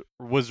was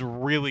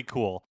really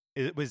cool.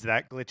 Was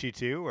that glitchy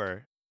too,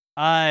 or?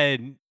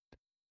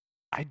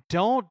 I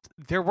don't.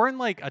 There weren't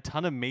like a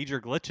ton of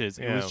major glitches.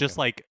 It was just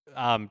like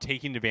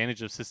taking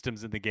advantage of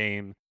systems in the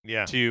game.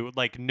 Yeah. To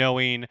like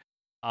knowing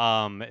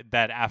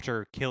that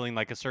after killing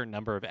like a certain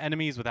number of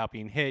enemies without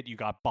being hit, you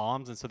got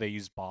bombs, and so they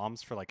used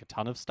bombs for like a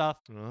ton of stuff.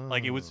 Oh.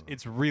 Like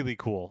it's really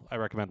cool. I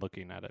recommend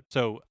looking at it.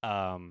 So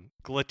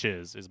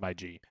glitches is my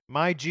G.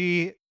 My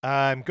G,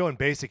 I'm going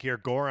basic here.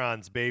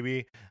 Gorons,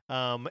 baby.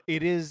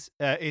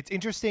 It's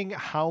interesting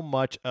how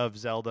much of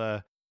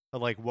Zelda,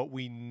 like what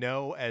we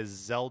know as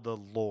Zelda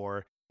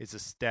lore, is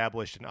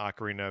established in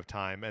Ocarina of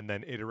Time and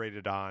then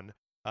iterated on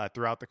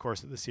throughout the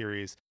course of the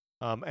series,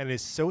 and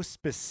is so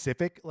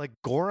specific. Like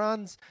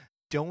Gorons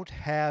don't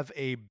have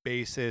a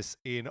basis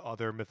in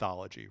other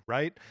mythology,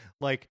 right?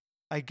 Like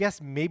I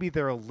guess maybe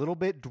they're a little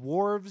bit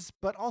dwarves,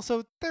 but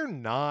also they're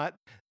not.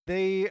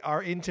 They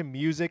are into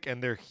music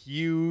and they're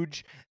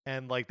huge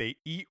and like they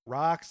eat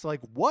rocks.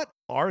 Like what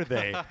are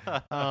they?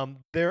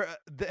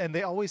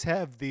 They always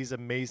have these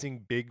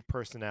amazing big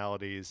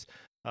personalities,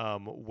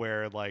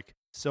 where like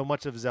so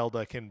much of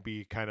Zelda can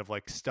be kind of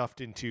like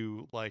stuffed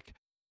into like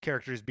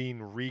characters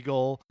being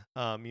regal.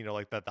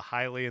 Like that the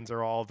Hylians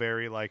are all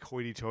very like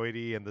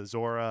hoity-toity, and the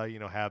Zora,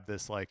 have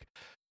this like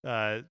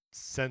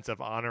sense of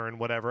honor and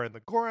whatever. And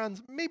the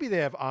Gorons, maybe they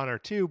have honor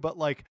too, but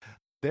like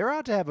they're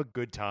out to have a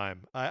good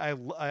time. I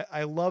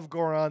love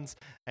Gorons,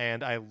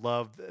 and I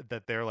love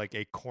that they're like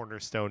a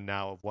cornerstone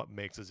now of what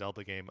makes a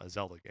Zelda game a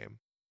Zelda game.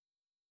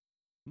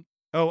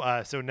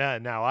 Oh, so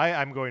now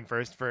I'm going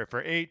first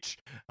for H.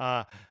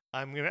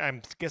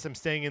 I guess I'm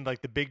staying in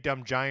like the big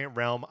dumb giant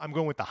realm. I'm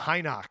going with the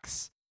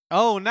Hinox.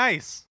 Oh,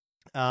 nice.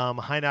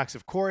 Hinox,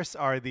 of course,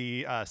 are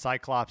the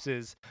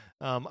Cyclopses.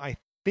 I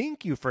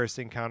think you first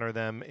encounter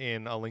them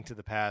in A Link to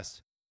the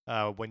Past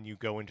when you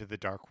go into the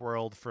Dark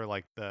World for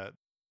like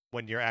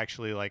when you're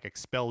actually like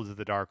expelled to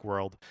the Dark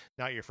World,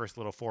 not your first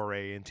little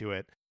foray into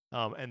it.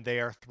 And they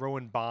are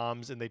throwing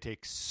bombs and they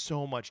take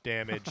so much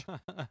damage.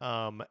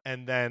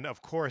 And then,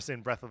 of course,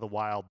 in Breath of the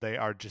Wild, they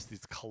are just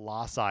these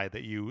colossi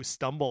that you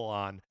stumble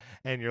on,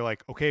 and you're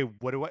like, okay,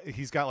 what do I?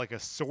 He's got like a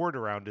sword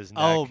around his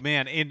neck. Oh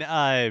man, in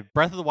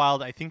Breath of the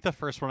Wild, I think the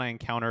first one I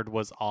encountered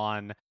was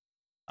on.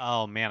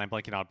 Oh man, I'm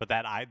blanking out. But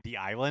the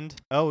island.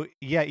 Oh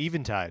yeah,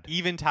 Eventide.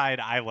 Eventide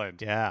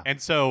Island. Yeah. And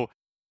so,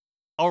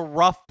 a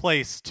rough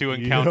place to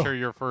encounter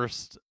your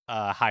first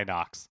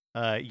Hinox.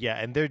 Yeah,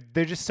 and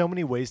there're just so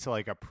many ways to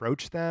like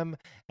approach them,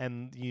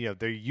 and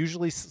they're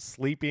usually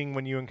sleeping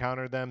when you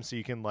encounter them, so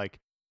you can like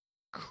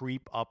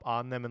creep up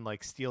on them and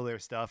like steal their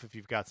stuff if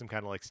you've got some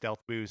kind of like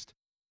stealth boost.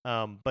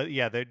 But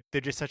yeah,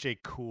 they're just such a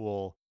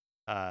cool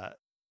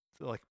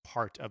like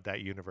part of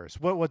that universe.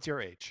 What's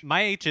your H?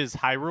 My H is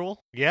Hyrule.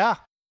 Yeah.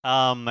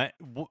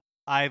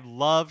 I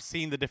love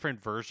seeing the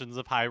different versions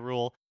of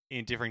Hyrule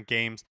in different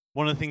games.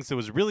 One of the things that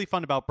was really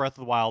fun about Breath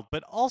of the Wild,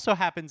 but also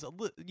happens,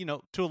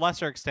 to a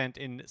lesser extent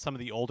in some of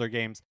the older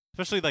games,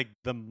 especially like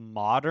the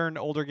modern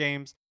older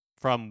games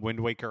from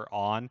Wind Waker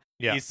on,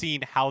 is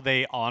seeing how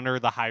they honor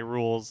the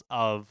Hyrules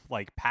of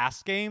like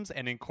past games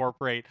and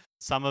incorporate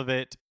some of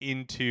it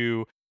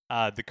into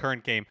the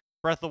current game.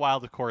 Breath of the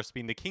Wild, of course,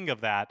 being the king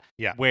of that,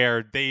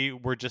 where they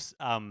were just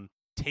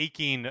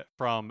taking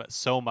from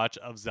so much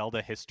of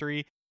Zelda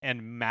history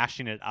and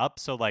mashing it up.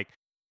 So like,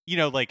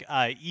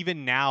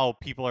 even now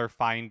people are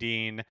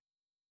finding,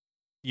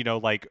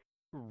 like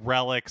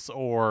relics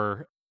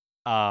or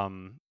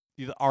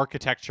the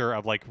architecture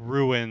of like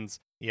ruins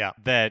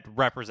that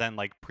represent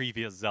like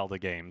previous Zelda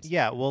games.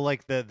 Yeah, well,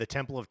 like the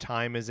Temple of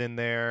Time is in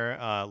there.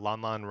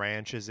 Lon Lon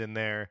Ranch is in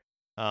there.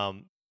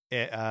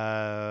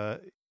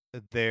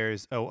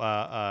 There's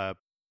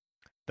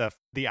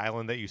the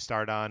island that you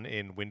start on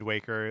in Wind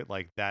Waker,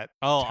 like that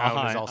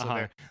town is also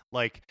there.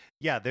 Like,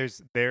 yeah,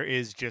 there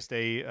is just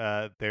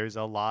there's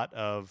a lot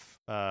of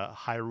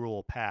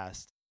Hyrule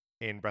past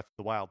in Breath of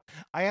the Wild.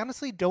 I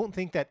honestly don't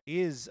think that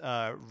is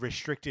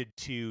restricted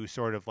to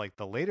sort of like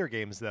the later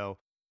games though,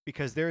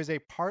 because there is a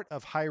part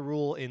of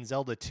Hyrule in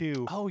Zelda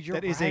 2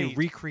 that is a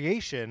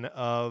recreation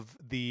of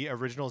the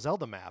original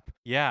Zelda map.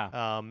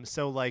 Yeah.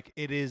 So like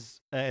it is,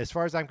 as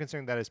far as I'm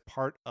concerned, that is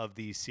part of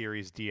the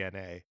series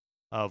DNA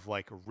of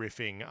like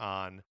riffing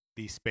on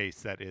the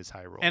space that is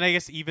Hyrule. And I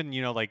guess even,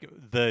 like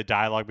the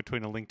dialogue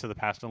between A Link to the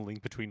Past and A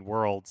Link Between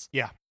Worlds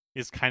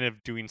is kind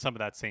of doing some of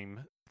that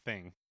same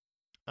thing.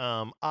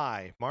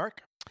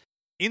 Mark?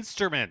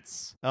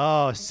 Instruments.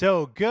 Oh,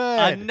 so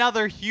good.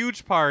 Another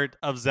huge part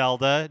of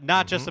Zelda,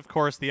 not just, of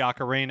course, the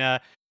ocarina,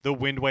 the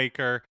Wind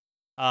Waker,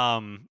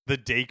 the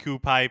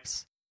Deku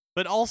pipes,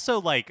 but also,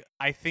 like,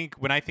 I think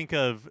when I think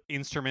of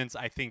instruments,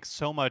 I think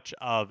so much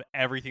of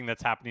everything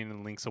that's happening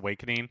in Link's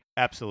Awakening.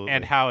 Absolutely.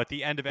 And how at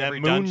the end of every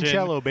that moon dungeon,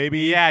 cello, baby.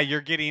 Yeah,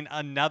 you're getting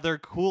another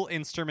cool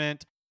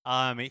instrument.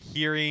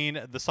 Hearing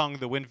the song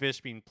The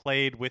Windfish being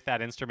played with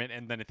that instrument,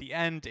 and then at the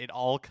end, it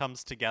all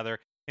comes together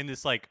in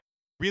this like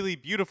really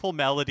beautiful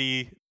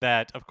melody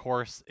that, of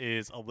course,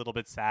 is a little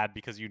bit sad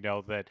because you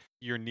know that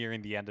you're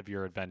nearing the end of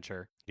your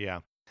adventure. Yeah.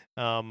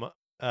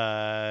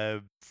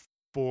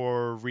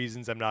 For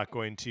reasons I'm not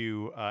going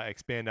to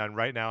expand on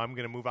right now, I'm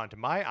going to move on to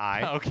my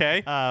I.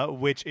 Okay.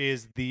 Which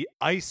is the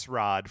Ice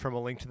Rod from A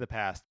Link to the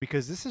Past,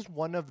 because this is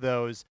one of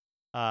those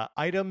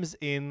items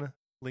in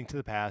Link to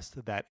the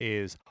Past that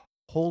is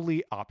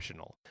wholly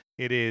optional.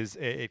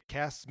 It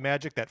casts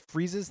magic that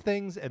freezes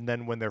things, and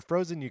then when they're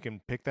frozen, you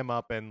can pick them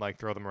up and like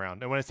throw them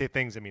around. And when I say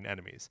things, I mean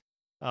enemies.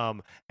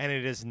 And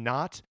it is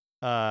not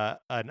an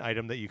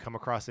item that you come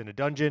across in a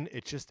dungeon.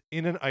 It's just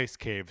in an ice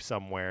cave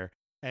somewhere,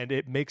 and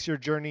it makes your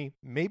journey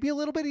maybe a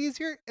little bit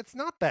easier. It's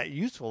not that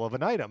useful of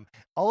an item.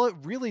 All it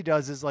really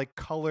does is like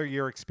color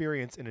your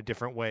experience in a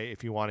different way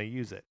if you want to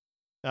use it.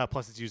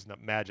 Plus, it's using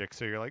up magic,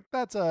 so you're like,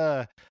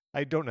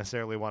 I don't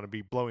necessarily want to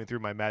be blowing through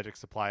my magic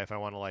supply if I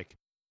want to like,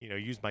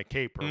 use my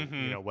cape or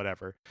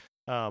whatever.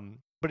 But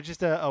it's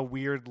just a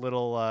weird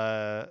little,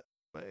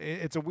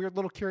 it's a weird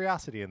little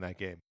curiosity in that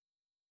game.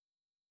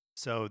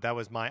 So that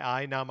was my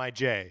I, now my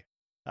J.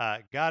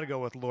 Gotta go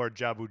with Lord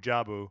Jabu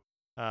Jabu,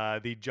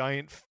 the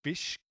giant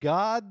fish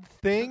god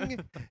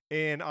thing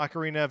in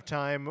Ocarina of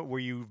Time,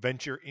 where you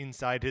venture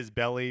inside his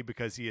belly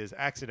because he has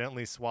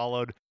accidentally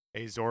swallowed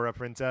a Zora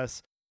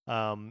princess.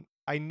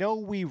 I know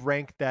we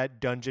ranked that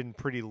dungeon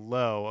pretty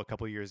low a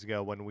couple years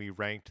ago when we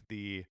ranked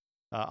the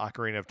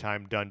Ocarina of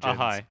Time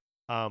dungeons.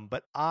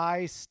 But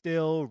I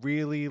still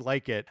really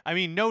like it. I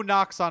mean, no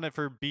knocks on it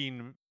for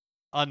being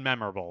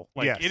unmemorable.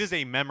 Like, yes. It is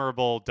a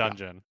memorable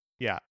dungeon.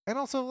 Yeah. And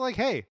also, like,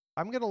 hey,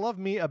 I'm going to love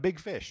me a big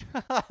fish.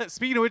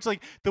 Speaking of which,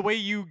 like, the way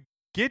you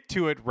get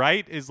to it,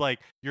 right, is like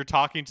you're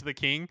talking to the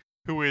king,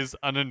 who is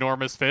an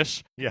enormous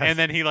fish, Yes. and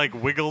then he like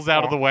wiggles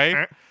out of the way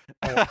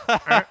and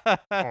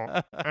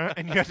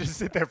you have to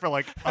sit there for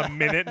like a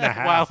minute and a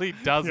half while he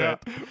does Yeah.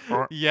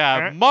 it.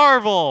 Yeah,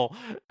 marvel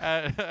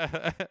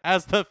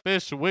as the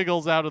fish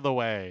wiggles out of the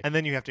way. And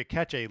then you have to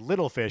catch a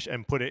little fish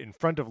and put it in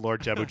front of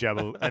Lord Jabu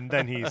Jabu, and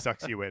then he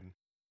sucks you in.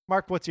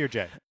 Mark, what's your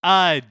J?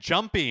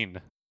 Jumping.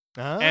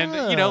 Oh.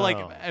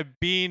 And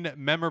being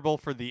memorable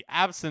for the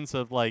absence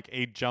of like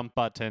a jump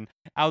button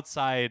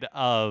outside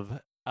of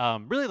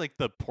really like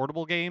the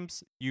portable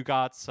games. You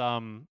got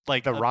some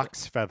like the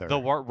Rock's Feather.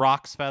 the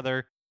Rock's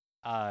Feather,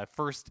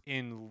 first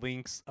in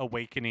Link's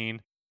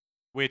Awakening,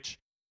 which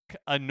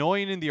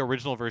annoying in the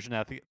original version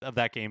of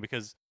that game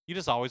because you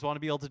just always want to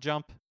be able to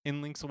jump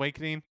in Link's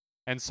Awakening,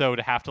 and so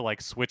to have to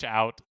like switch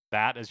out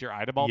that as your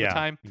item all the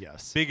time,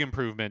 Yes. big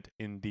improvement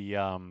in the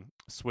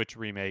Switch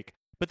remake.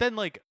 But then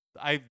like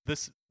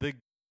the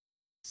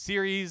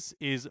series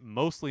is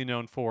mostly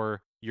known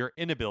for your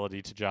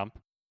inability to jump.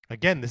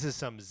 Again, this is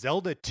some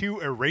Zelda 2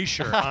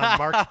 erasure on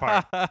Mark's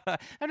part.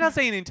 I'm not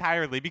saying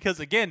entirely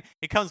because again,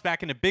 it comes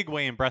back in a big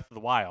way in Breath of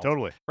the Wild.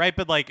 Totally. Right?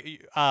 But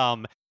like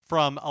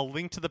from A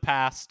Link to the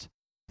Past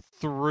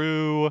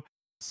through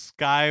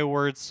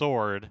Skyward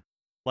Sword,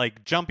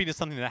 like jumping is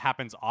something that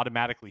happens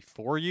automatically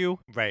for you.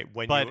 Right,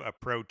 when But- you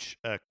approach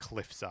a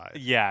cliffside.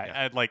 Yeah, Yeah.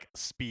 at like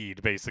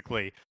speed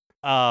basically.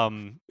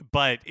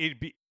 But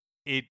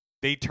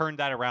they turned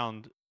that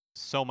around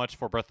so much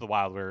for Breath of the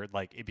Wild where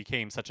like it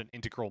became such an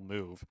integral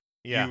move.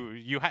 Yeah,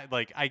 You had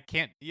like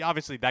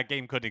obviously that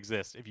game couldn't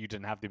exist if you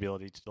didn't have the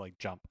ability to like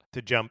jump.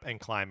 to jump and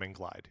climb and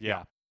glide.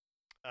 Yeah.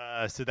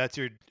 So that's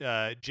your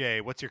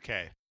J. What's your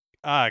K?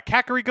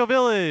 Kakariko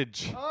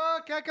Village. Oh,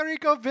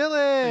 Kakariko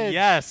Village!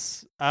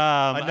 Yes.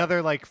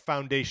 Another like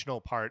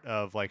foundational part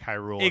of like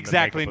Hyrule. and the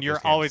Exactly, makeup and of you're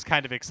those games. always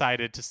kind of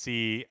excited to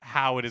see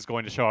how it is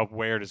going to show up,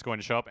 where it is going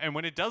to show up, and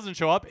when it doesn't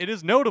show up, it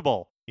is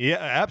notable. Yeah,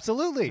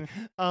 absolutely.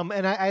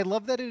 And I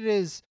love that it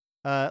is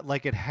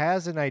like it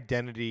has an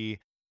identity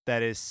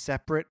that is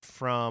separate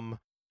from,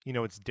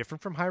 it's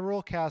different from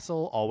Hyrule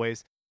Castle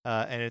always,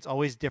 and it's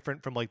always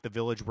different from like the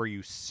village where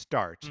you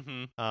start,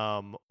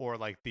 Mm-hmm. or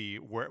like the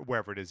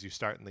wherever it is you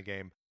start in the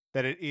game.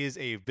 That it is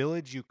a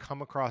village you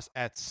come across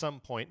at some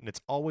point, and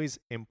it's always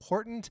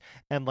important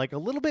and like a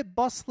little bit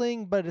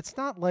bustling, but it's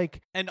not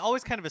like And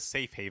always kind of a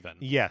safe haven.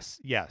 yes.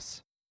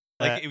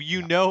 Like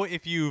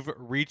if you've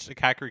reached a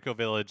Kakariko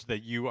Village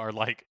that you are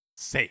like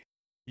safe.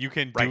 You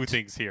can do Right.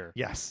 things here.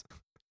 Yes.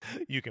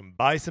 You can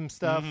buy some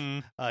stuff.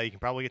 Mhm. You can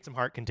probably get some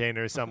heart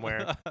containers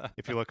somewhere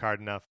if you look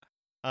hard enough.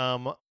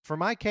 For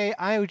my K,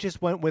 I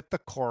just went with the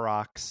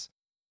Koroks.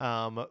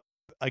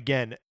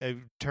 Again, it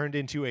turned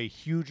into a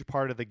huge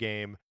part of the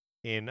game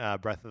in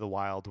Breath of the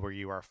Wild, where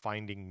you are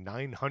finding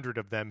 900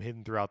 of them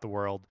hidden throughout the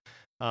world.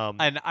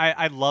 And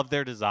I love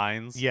their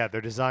designs. Yeah,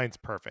 their design's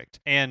perfect.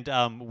 And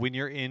when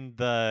you're in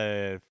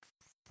the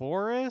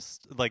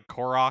forest, like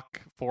Korok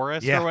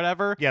Forest Yeah. or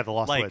whatever, Yeah, the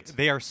Lost like Woods.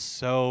 they are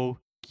so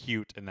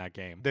cute in that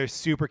game. They're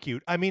super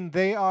cute. I mean,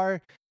 they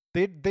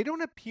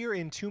don't appear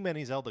in too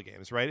many Zelda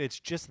games, right? It's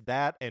just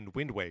that and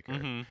Wind Waker.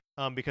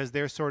 Mhm. Because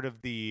they're sort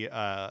of the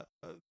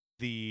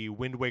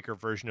Wind Waker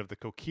version of the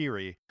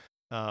Kokiri,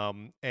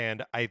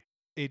 and I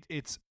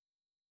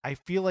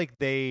feel like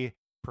they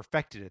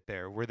perfected it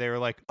there, where they were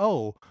like,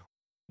 oh,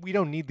 we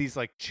don't need these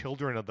like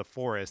children of the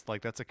forest.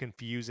 Like that's a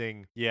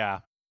confusing.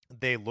 Yeah.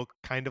 They look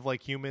kind of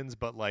like humans,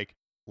 but like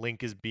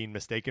Link is being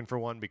mistaken for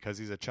one because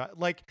he's a child.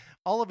 Like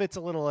all of it's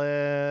a little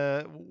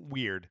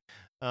weird.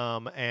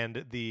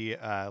 And the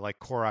like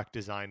Korok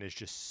design is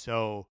just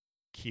so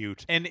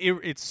cute. And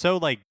it's so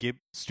like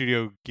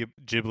Studio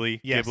Ghibli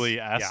Yes,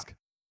 Ghibli-esque.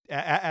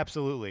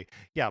 Absolutely.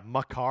 Yeah,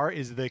 Makar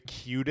is the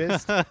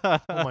cutest. Oh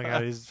my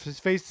god, his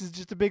face is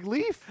just a big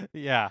leaf.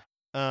 Yeah.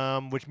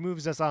 Which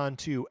moves us on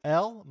to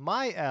L.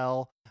 My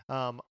L.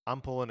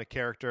 I'm pulling a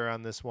character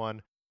on this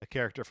one. A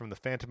character from the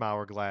Phantom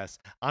Hourglass.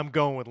 I'm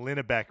going with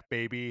Linnebeck,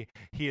 baby.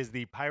 He is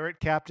the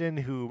pirate captain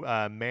who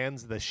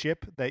mans the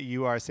ship that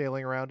you are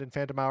sailing around in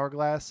Phantom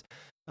Hourglass.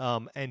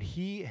 And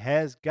he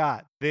has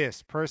got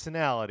this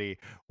personality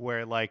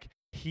where, like,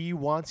 he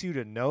wants you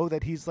to know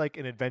that he's like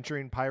an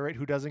adventuring pirate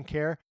who doesn't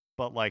care,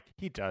 but like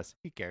he does.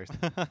 He cares.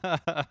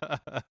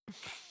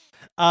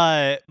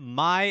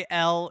 My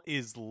L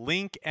is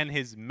Link and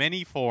his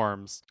many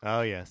forms.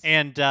 Oh yes.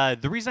 And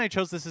the reason I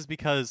chose this is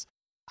because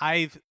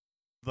The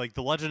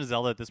Legend of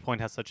Zelda at this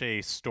point has such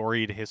a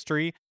storied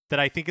history that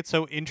I think it's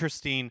so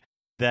interesting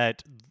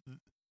that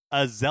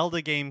a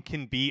Zelda game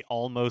can be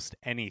almost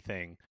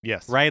anything,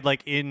 Yes. right?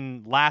 Like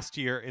in last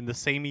year in the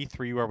same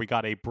E3 where we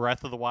got a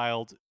Breath of the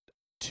Wild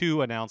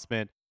 2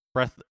 announcement,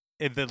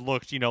 that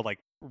looked, like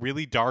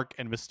really dark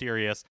and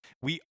mysterious.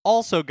 We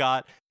also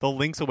got the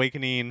Link's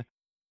Awakening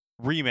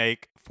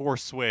remake for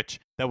Switch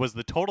that was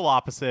the total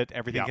opposite.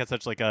 Everything Yeah. had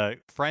such like a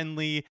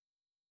friendly,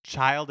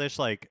 childish,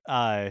 like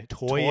toy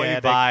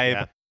Toyetic, vibe,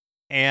 yeah.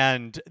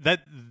 and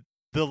that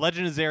the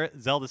Legend of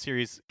Zelda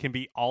series can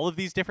be all of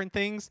these different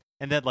things,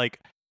 and that like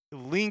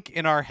Link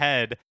in our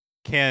head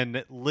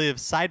can live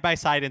side by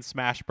side in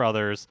Smash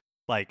Brothers,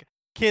 like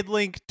Kid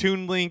Link,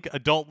 Toon Link,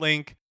 Adult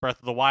Link, Breath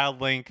of the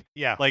Wild Link.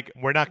 Yeah, Like,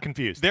 we're not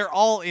confused. they're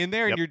all in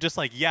there, and Yep. you're just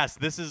like, yes,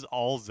 this is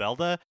all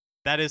Zelda.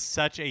 That is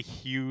such a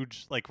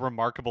huge, like,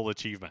 remarkable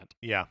achievement.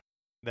 Yeah,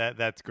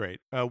 that's great.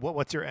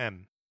 What's your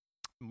M?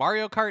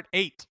 Mario Kart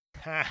 8.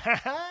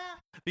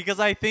 Because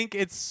I think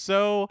it's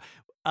so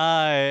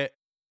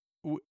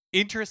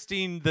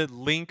interesting that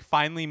Link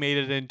finally made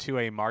it into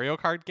a Mario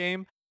Kart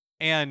game,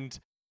 and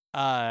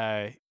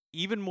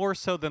even more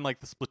so than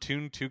like the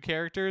Splatoon 2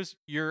 characters,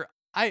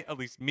 at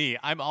least me,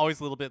 I'm always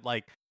a little bit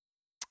like,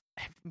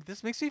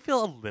 this makes me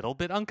feel a little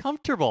bit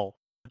uncomfortable.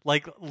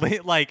 Like a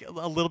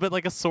little bit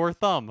like a sore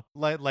thumb.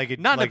 like it,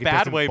 Not like in a it bad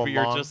doesn't way, but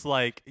you're belong? just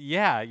like,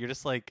 yeah, you're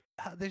just like,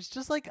 there's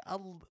just like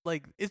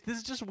this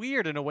is just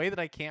weird in a way that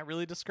I can't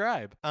really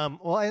describe.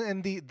 Well,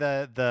 and the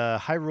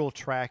Hyrule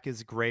track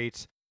is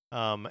great.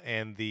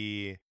 And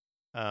the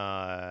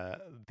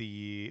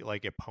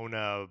like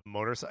Epona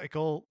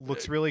motorcycle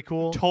looks really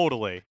cool.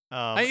 Totally.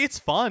 It's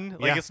fun.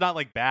 Like, yeah. it's not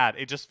like bad.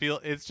 It's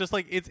just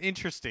like, it's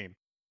interesting.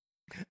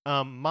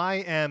 My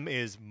M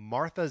is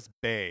Martha's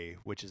Bay,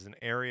 which is an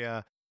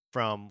area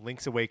from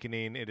Link's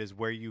Awakening. It is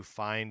where you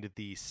find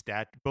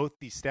both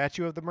the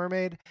statue of the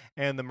mermaid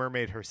and the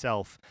mermaid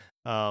herself.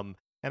 And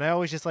I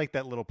always just like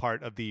that little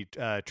part of the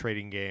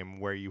trading game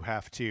where you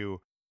have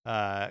to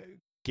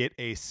get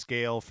a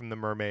scale from the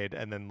mermaid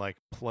and then like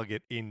plug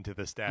it into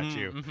the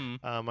statue.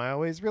 Mm-hmm. I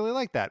always really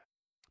like that.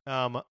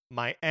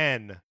 My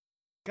N,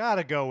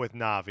 gotta go with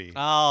Navi.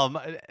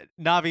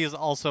 Navi is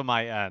also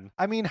my N.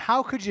 I mean,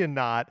 how could you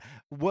not?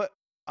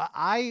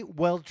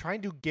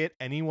 Trying to get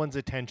anyone's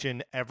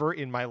attention ever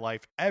in my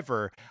life,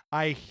 ever,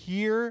 I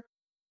hear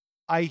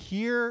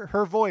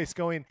her voice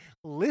going,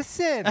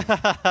 "Listen,"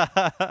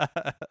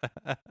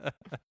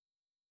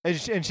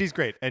 and she's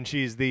great, and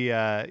she's the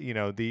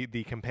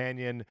the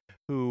companion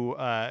who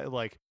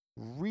like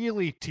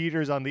really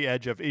teeters on the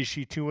edge of, is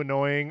she too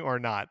annoying or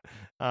not?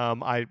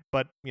 I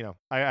completely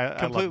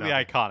I love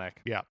Navi. iconic.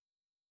 Yeah.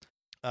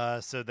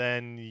 So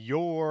then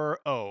your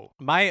O.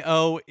 My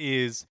O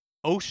is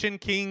Ocean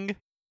King,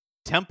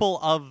 Temple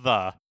of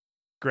the.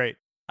 Great.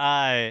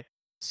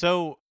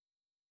 So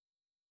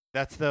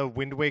That's the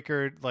Wind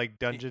Waker like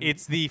dungeon.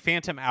 it's the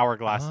Phantom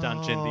Hourglass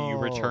dungeon that you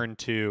return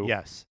to.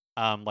 Yes.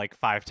 Like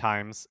 5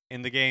 times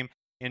in the game.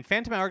 And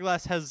Phantom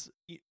Hourglass has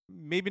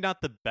maybe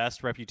not the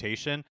best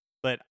reputation,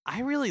 but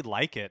I really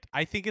like it.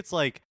 I think it's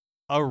like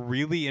a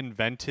really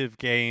inventive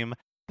game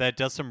that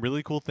does some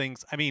really cool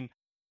things. I mean,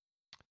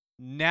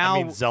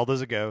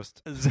 Zelda's a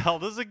ghost.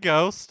 Zelda's a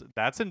ghost.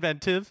 That's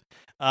inventive.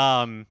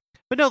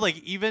 But no, like,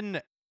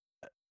 even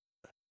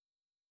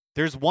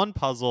there's one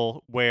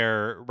puzzle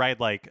where, right,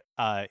 like,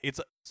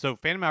 it's so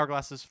Phantom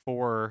Hourglass is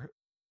for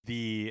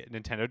the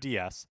Nintendo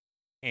DS,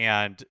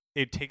 and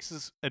it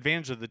takes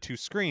advantage of the 2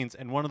 screens,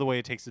 and one of the way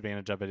it takes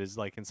advantage of it is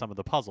like in some of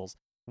the puzzles.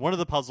 One of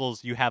the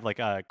puzzles, you have like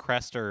a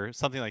crest or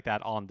something like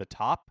that on the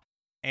top,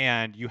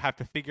 and you have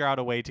to figure out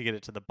a way to get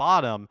it to the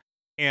bottom,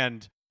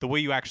 and the way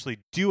you actually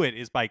do it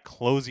is by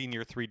closing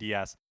your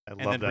 3DS and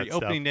then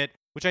reopening it,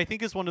 which I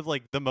think is one of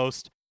like the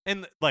most,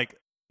 and like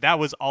that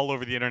was all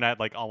over the internet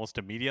like almost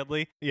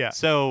immediately. Yeah.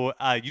 So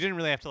you didn't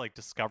really have to like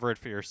discover it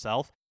for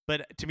yourself,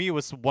 but to me it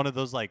was one of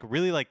those like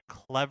really like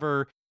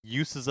clever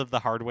uses of the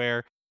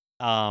hardware,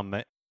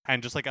 and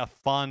just like a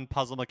fun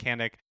puzzle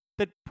mechanic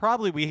that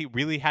probably we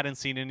really hadn't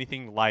seen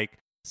anything like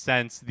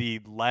since the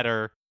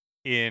letter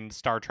in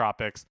Star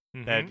Tropics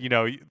that, you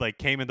know, like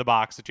came in the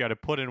box that you had to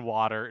put in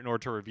water in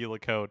order to reveal a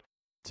code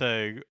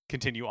to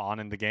continue on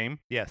in the game.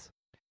 Yes.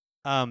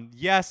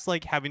 Yes,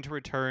 like having to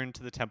return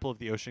to the Temple of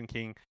the Ocean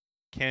King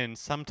can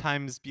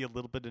sometimes be a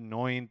little bit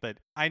annoying, but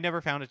I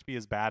never found it to be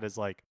as bad as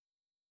like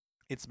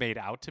it's made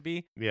out to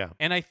be. Yeah.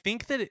 And I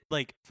think that it,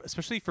 like,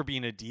 especially for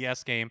being a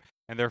DS game,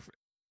 and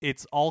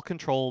it's all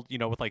controlled, you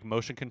know, with like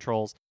motion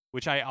controls,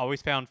 which I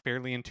always found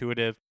fairly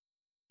intuitive.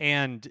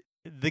 And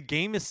the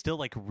game is still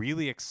like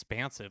really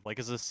expansive. Like,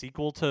 as a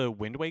sequel to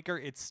Wind Waker,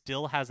 it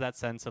still has that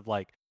sense of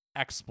like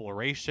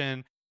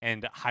exploration,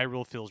 and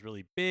Hyrule feels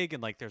really big,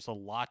 and like there's a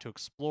lot to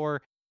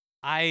explore.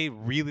 I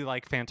really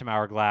like Phantom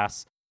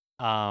Hourglass.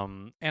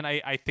 And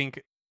I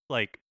think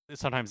like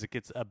sometimes it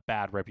gets a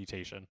bad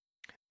reputation.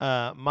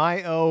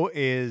 My O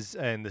is,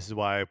 and this is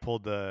why I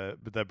pulled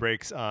the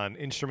brakes on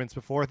instruments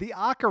before, the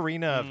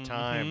Ocarina of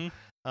Time.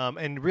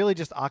 And really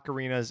just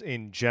ocarinas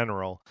in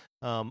general.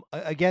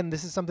 Again,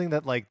 this is something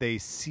that like they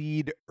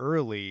seed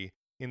early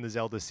in the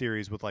Zelda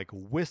series with like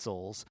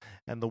whistles,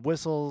 and the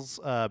whistles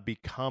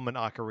become an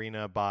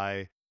ocarina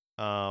by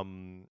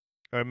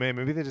or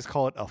maybe they just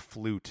call it a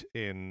flute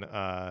in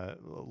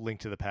Link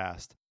to the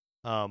Past.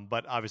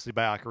 But obviously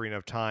by Ocarina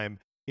of Time,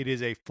 it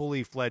is a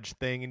fully fledged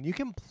thing, and you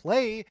can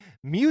play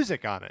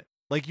music on it.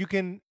 Like you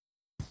can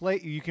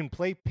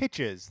play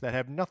pitches that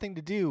have nothing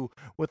to do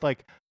with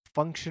like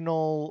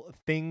functional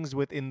things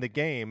within the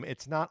game.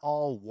 It's not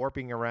all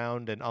warping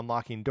around and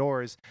unlocking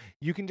doors.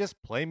 You can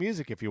just play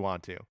music if you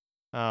want to.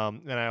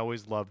 And I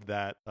always loved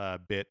that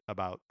bit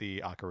about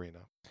the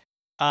ocarina.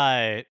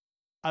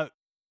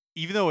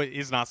 Even though it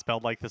is not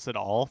spelled like this at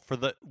all,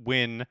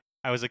 when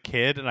I was a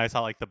kid and I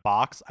saw like the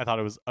box, I thought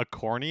it was a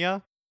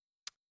cornea.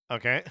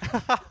 Okay.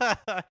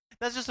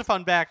 That's just a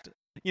fun fact.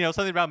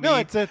 Something about me. No,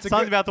 it's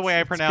something about the way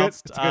I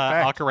pronounced it's a good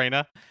fact.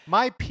 Ocarina.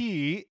 My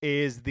P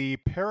is the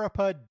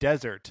Parapa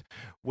Desert,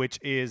 which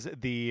is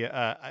the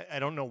I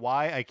don't know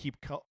why I keep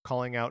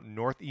calling out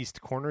northeast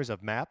corners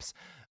of maps,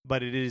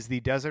 but it is the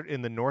desert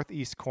in the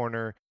northeast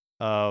corner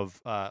of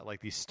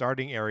like the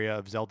starting area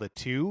of Zelda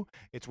 2.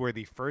 It's where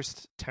the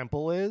first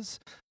temple is.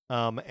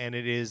 And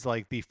it is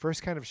like the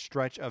first kind of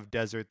stretch of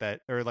desert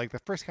or like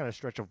the first kind of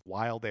stretch of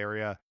wild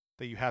area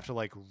that you have to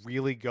like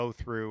really go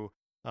through.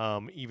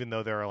 Even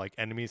though there are like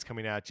enemies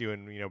coming at you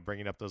and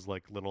bringing up those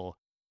like little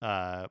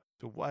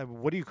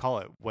what do you call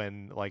it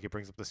when like it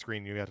brings up the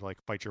screen, you have to like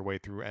fight your way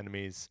through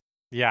enemies.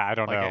 Yeah, I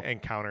don't know.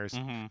 Encounters.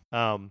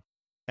 Mm-hmm.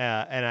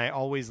 And I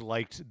always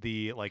liked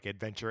the like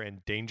adventure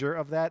and danger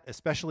of that,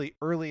 especially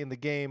early in the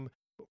game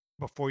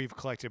before you've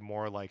collected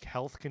more like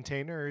health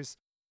containers,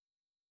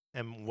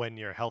 and when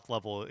your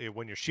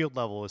shield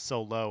level is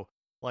so low.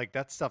 Like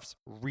that stuff's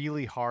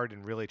really hard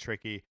and really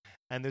tricky.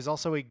 And there's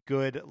also a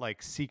good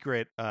like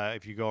secret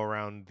if you go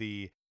around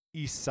the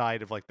east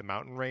side of like the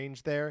mountain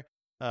range there,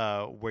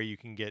 where you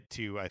can get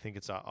to, I think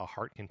it's a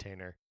heart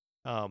container.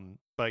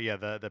 But yeah,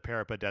 the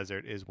Parapa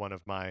Desert is one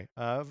of my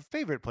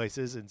favorite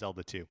places in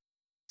Zelda 2.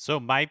 So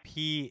my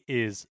P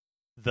is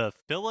the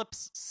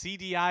Philips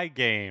CDI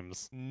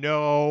games.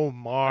 No,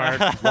 Mark,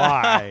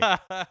 why?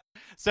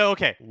 So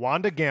okay,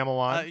 Wanda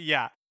Gamelon.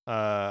 Yeah.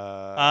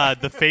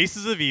 The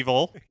Faces of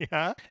Evil.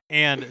 Yeah.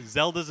 And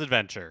Zelda's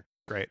Adventure.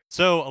 Great.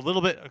 So a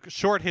little bit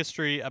short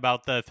history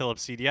about the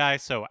Philips CDI.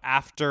 So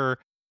after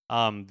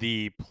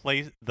the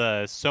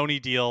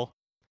Sony deal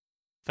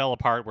fell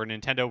apart, where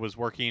Nintendo was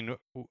working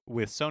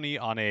with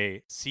Sony on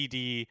a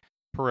CD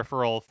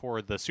peripheral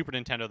for the Super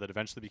Nintendo that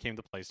eventually became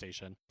the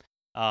PlayStation,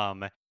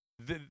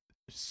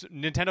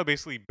 Nintendo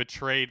basically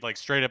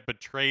straight up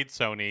betrayed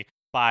Sony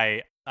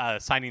by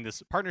signing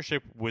this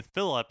partnership with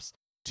Philips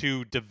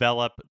to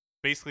develop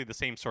basically the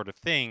same sort of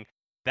thing.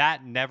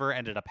 That never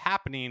ended up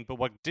happening, but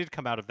what did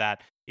come out of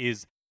that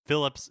is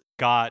Philips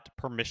got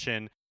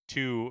permission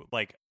to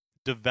like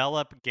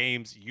develop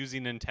games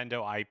using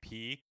Nintendo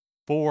IP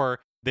for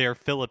their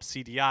Philips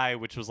CDI,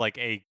 which was like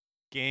a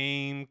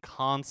game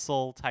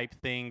console type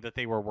thing that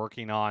they were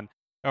working on,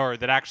 or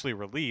that actually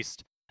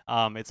released.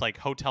 It's like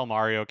Hotel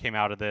Mario came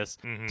out of this.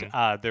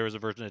 Mm-hmm. There was a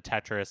version of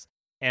Tetris.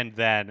 And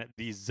then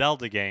these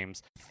Zelda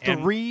games.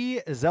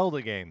 Three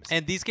Zelda games.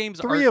 And these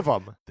games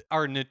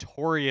are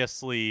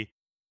notoriously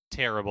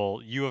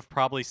terrible. You have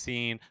probably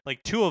seen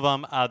like two of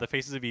them, The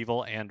Faces of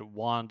Evil and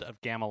Wand of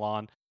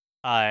Gamelon,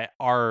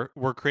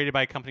 were created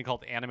by a company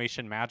called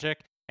Animation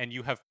Magic, and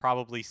you have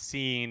probably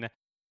seen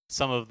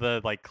some of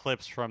the like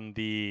clips from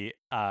the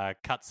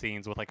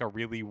cutscenes with like a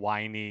really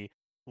whiny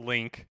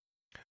Link.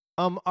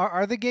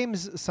 Are the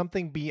games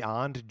something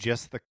beyond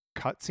just the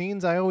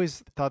cutscenes? I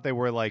always thought they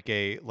were like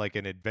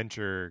an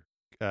adventure,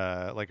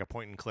 like a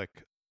point and click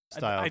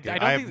style game.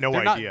 I have no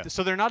idea.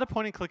 So they're not a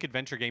point and click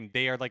adventure game.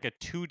 They are like a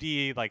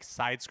 2D like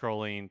side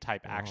scrolling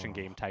type action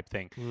game type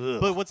thing.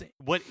 Ugh. But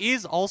what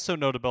is also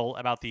notable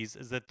about these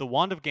is that the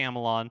Wand of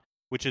Gamelon,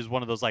 which is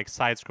one of those like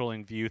side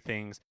scrolling view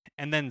things,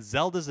 and then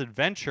Zelda's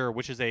Adventure,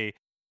 which is a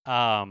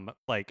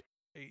like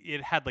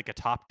it had like a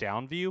top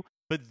down view,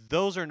 but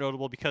those are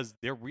notable because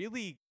they're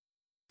really,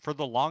 for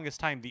the longest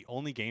time, the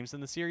only games in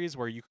the series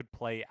where you could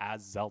play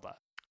as Zelda.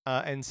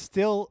 And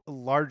still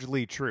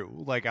largely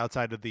true, like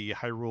outside of the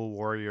Hyrule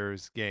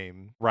Warriors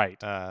game.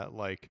 Right.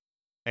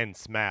 And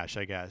Smash,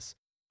 I guess.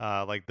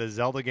 Like the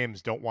Zelda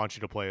games don't want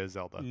you to play as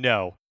Zelda.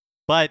 No.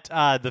 But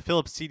the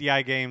Philips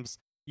CDI games,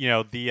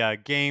 the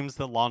games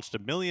that launched a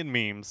million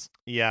memes.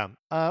 Yeah.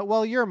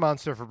 Well, you're a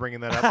monster for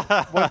bringing that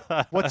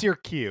up. What's your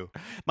Q?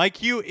 My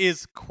Q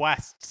is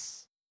quests.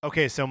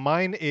 Okay, so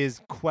mine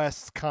is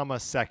quests,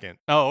 second.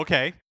 Oh,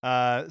 okay.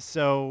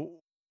 So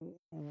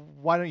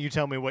why don't you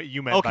tell me what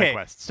you meant by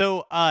quests?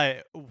 So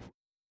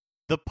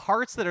the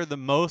parts that are the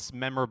most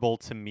memorable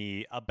to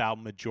me about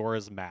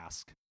Majora's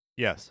Mask,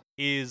 yes,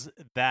 is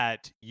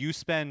that you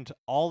spend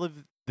all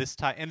of this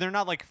time, and they're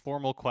not like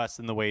formal quests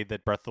in the way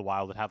that Breath of the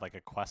Wild would have like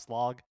a quest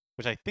log,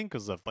 which I think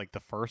was like a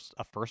first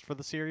for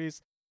the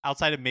series,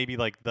 outside of maybe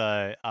like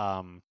the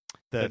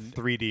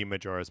 3D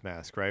Majora's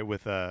Mask, right?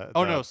 With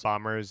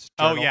Bomber's Journal.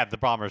 Oh yeah, the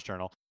Bomber's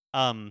Journal.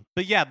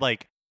 But yeah,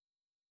 like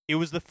it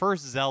was the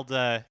first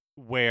Zelda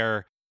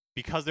where,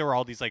 because there were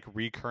all these like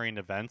recurring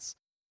events,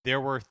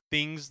 there were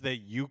things that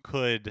you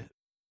could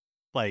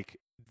like,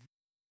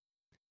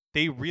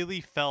 they really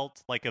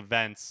felt like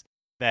events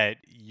that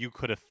you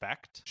could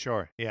affect.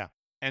 Sure, yeah.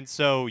 And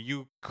so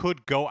you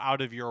could go out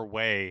of your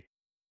way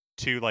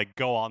to like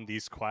go on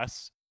these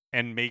quests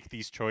and make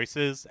these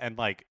choices and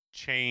like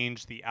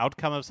change the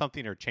outcome of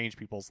something or change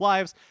people's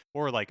lives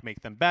or like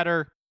make them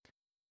better.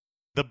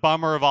 The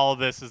bummer of all of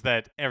this is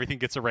that everything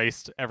gets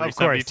erased every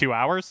 72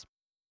 hours.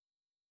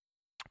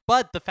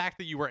 But the fact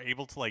that you were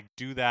able to like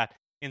do that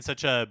in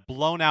such a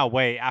blown out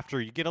way after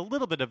you get a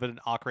little bit of an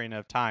Ocarina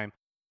of Time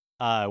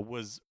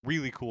was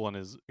really cool and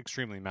is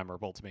extremely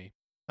memorable to me.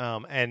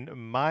 And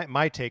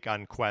my take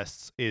on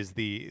quests is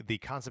the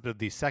concept of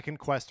the second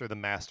quest or the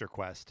master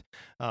quest,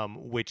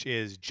 which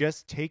is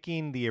just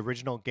taking the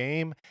original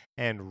game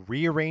and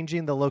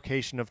rearranging the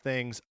location of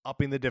things,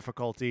 upping the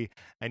difficulty,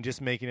 and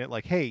just making it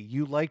like, hey,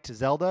 you liked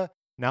Zelda,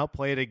 now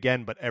play it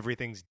again, but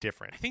everything's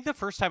different. I think the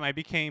first time I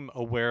became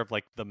aware of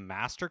like the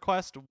Master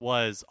Quest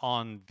was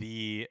on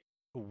the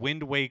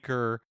Wind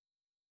Waker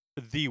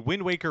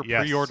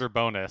Yes. pre-order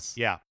bonus.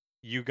 Yeah,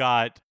 You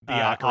got The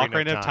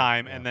Ocarina of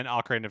Time, and yeah. then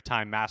Ocarina of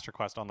Time Master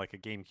Quest on like a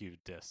GameCube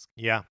disc.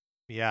 yeah,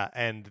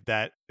 and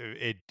that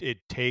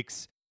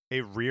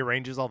it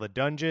rearranges all the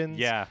dungeons.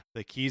 Yeah.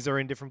 The keys are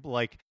in different,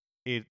 like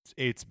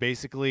it's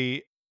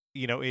basically,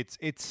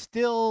 it's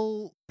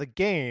still the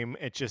game,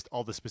 it's just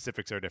all the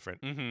specifics are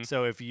different. Mm-hmm.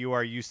 So if you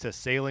are used to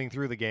sailing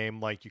through the game,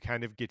 like, you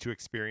kind of get to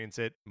experience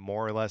it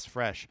more or less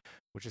fresh,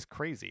 which is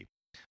crazy.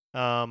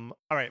 All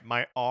right,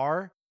 my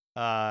R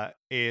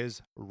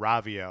is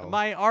Ravio.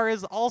 My R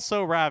is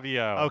also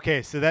Ravio.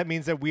 Okay, so that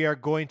means that we are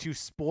going to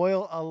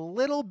spoil a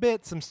little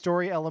bit some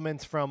story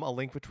elements from A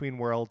Link Between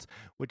Worlds,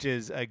 which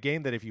is a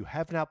game that if you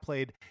have not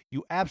played,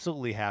 you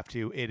absolutely have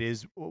to. It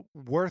is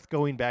worth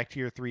going back to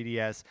your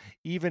 3DS,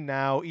 even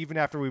now, even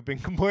after we've been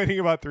complaining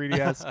about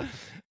 3DS.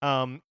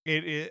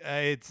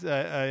 It's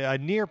a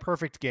near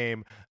perfect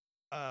game,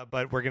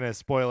 but we're going to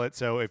spoil it,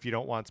 so if you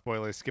don't want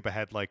spoilers, skip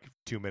ahead like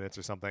 2 minutes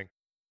or something.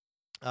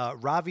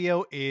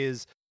 Ravio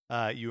is...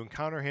 you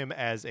encounter him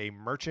as a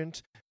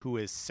merchant who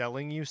is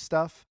selling you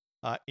stuff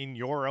in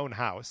your own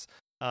house.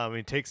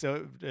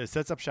 He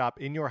sets up shop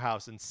in your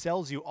house and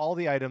sells you all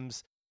the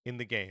items in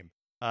the game.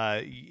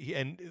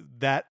 And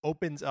that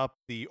opens up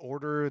the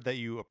order that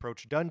you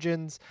approach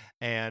dungeons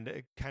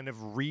and kind of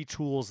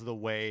retools the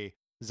way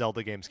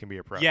Zelda games can be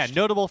approached. Yeah,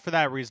 notable for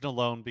that reason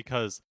alone,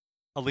 because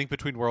A Link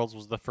Between Worlds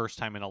was the first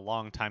time in a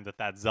long time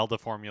that Zelda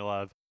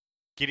formula of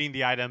getting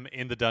the item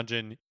in the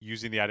dungeon,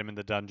 using the item in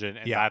the dungeon,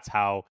 and that's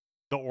how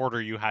the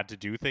order you had to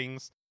do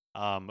things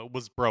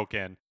was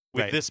broken.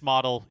 With this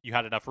model, you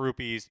had enough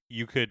rupees,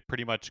 you could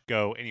pretty much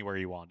go anywhere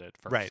you wanted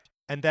first. Right.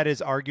 And that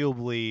is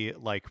arguably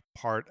like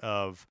part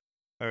of,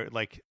 or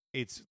like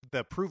it's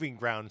the proving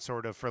ground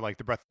sort of for like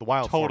the Breath of the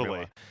Wild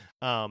Totally.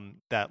 formula.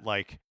 That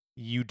like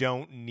you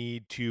don't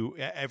need to,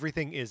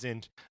 everything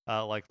isn't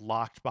like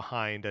locked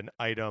behind an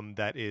item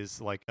that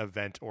is like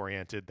event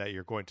oriented, that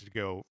you're going to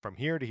go from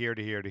here to here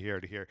to here to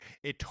here to here.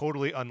 It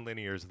totally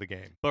unlinears the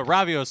game. But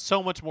Ravio is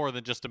so much more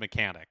than just a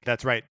mechanic.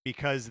 That's right,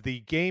 because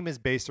the game is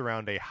based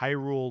around a high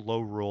rule,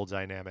 low rule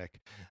dynamic,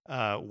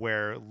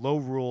 where low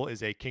rule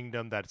is a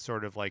kingdom that's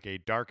sort of like a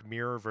dark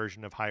mirror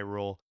version of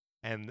Hyrule,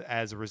 and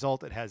as a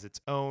result, it has its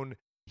own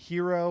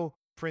hero,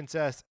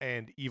 princess,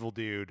 and evil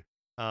dude.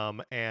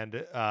 And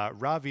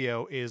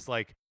Ravio is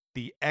like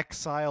the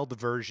exiled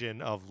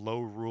version of low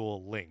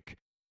rule Link.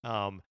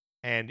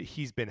 And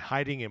he's been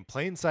hiding in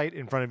plain sight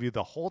in front of you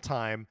the whole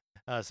time.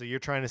 So you're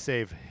trying to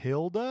save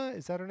Hilda,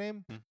 is that her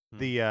name?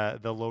 Mm-hmm.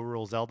 The low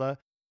rule Zelda.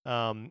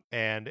 And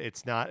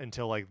it's not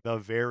until like the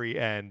very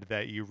end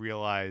that you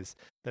realize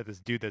that this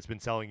dude that's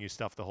been selling you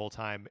stuff the whole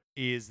time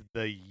is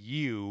the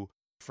you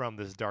from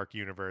this dark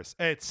universe.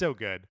 It's so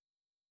good.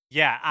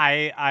 Yeah,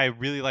 I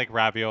really like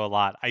Ravio a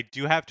lot. I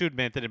do have to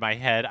admit that in my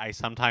head, I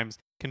sometimes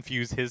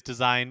confuse his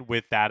design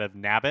with that of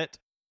Nabbit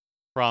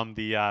from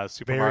the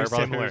Super Very Mario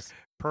similar. Brothers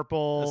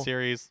Purple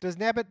series. Does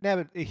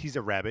Nabbit? He's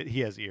a rabbit.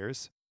 He has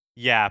ears.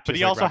 Yeah, but Just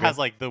he like also Ravio. has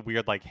like the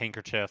weird like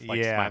handkerchief, like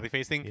Yeah. smiley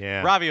face thing.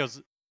 Yeah.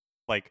 Ravio's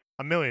like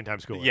A million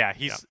times cooler. yeah,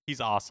 he's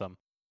awesome.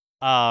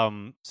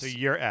 So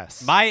your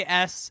S. My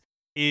S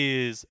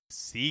is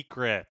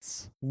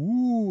Secrets.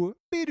 Ooh.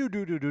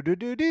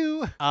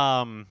 Be-do-do-do-do-do-do.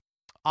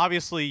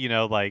 Obviously,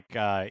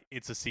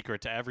 it's a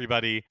secret to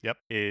everybody. Yep.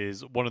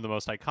 Is one of the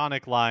most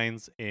iconic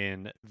lines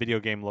in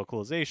video game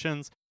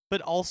localizations,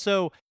 but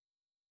also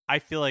I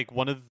feel like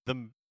one of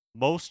the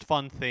most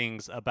fun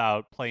things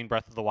about playing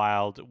Breath of the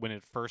Wild when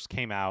it first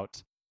came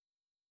out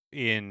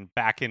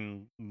back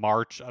in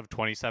March of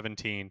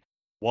 2017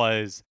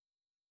 was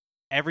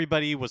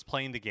everybody was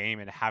playing the game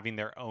and having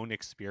their own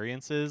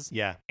experiences.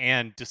 Yeah.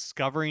 And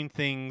discovering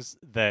things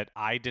that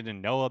I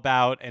didn't know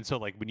about. And so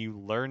like when you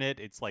learn it,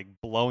 it's like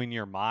blowing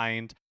your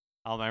mind.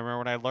 I remember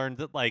when I learned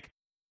that like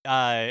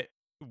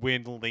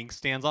when Link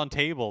stands on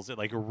tables, it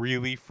like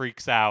really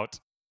freaks out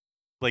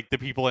like the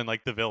people in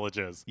like the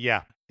villages.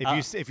 Yeah.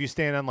 If you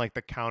stand on like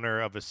the counter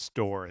of a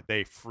store,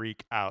 they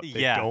freak out.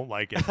 They don't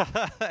like it.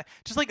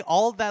 Just like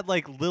all that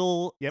like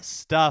little Yep.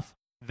 stuff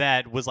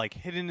that was like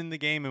hidden in the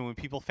game, and when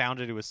people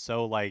found it, it was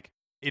so like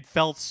it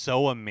felt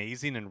so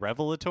amazing and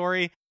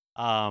revelatory.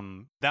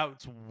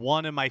 That's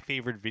one of my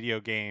favorite video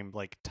game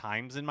like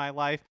times in my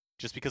life,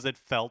 just because it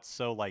felt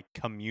so like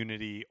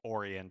community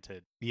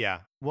oriented. Yeah.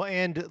 Well,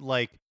 and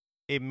like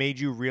it made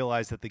you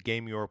realize that the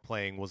game you were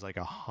playing was like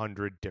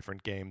 100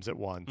 different games at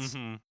once.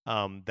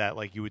 Mm-hmm. That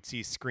like you would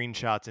see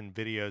screenshots and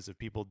videos of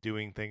people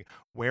doing things,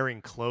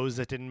 wearing clothes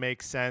that didn't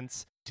make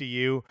sense, to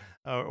you,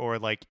 or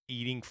like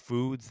eating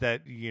foods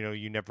that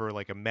you never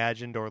like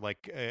imagined, or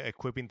like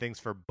equipping things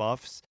for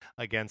buffs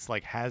against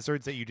like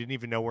hazards that you didn't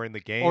even know were in the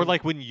game. Or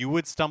like when you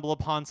would stumble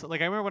upon,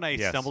 like I remember when I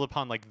Yes. stumbled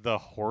upon like the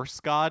horse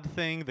god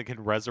thing that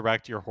can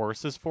resurrect your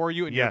horses for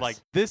you, and you're Yes. like,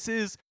 this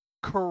is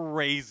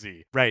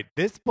crazy. Right,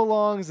 this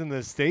belongs in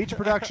the stage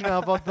production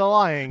of The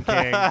Lion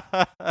King,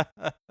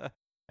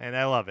 and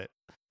I love it.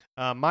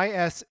 My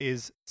S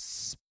is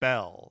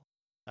spell.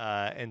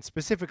 And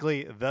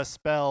specifically the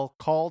spell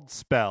called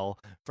Spell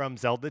from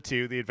Zelda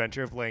 2, The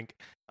Adventure of Link.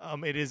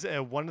 It is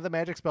one of the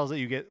magic spells that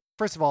you get.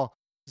 First of all,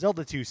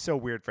 Zelda 2 is so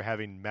weird for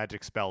having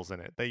magic spells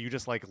in it that you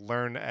just like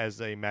learn as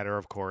a matter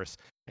of course,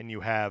 and you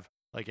have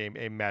like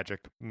a magic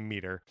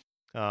meter.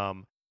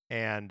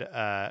 And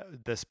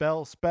the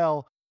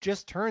spell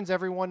just turns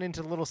everyone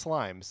into little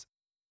slimes.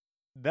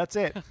 That's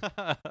it.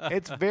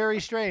 It's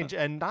very strange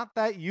and not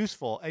that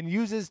useful, and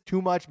uses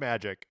too much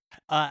magic.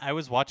 I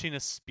was watching a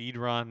speed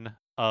run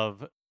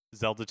of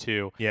Zelda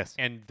 2, Yes.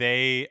 and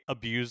they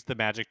abused the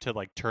magic to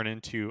like turn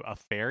into a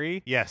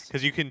fairy. Yes.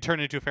 Because you can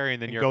turn into a fairy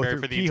and then And you're go a fairy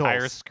through for the entire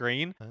keyholes.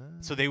 screen.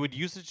 So they would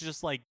use it to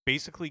just like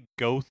basically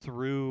go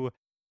through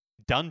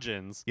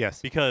dungeons.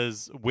 Yes.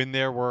 Because when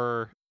there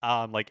were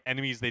like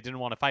enemies they didn't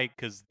want to fight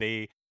because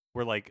they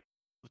were like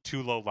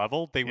too low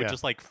level, they would Yeah.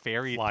 just like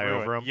fairy Fly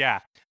through over it. 'em. Yeah.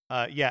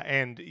 Yeah,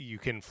 and you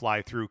can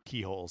fly through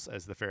keyholes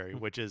as the fairy, Mm.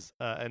 which is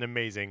an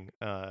amazing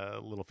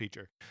little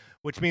feature.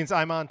 Which means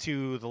I'm on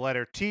to the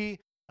letter T.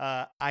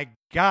 I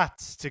got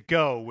to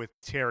go with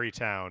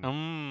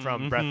Terrytown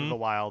from Breath of the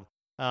Wild.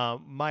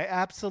 My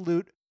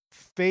absolute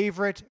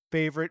favorite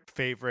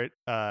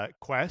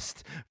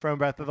quest from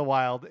Breath of the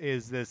Wild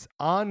is this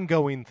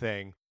ongoing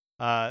thing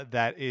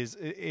that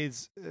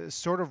is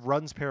sort of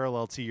runs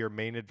parallel to your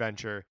main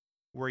adventure,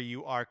 where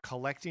you are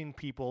collecting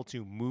people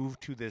to move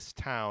to this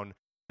town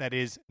that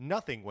is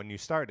nothing when you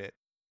start it.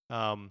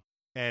 And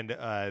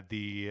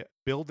the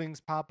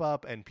buildings pop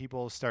up and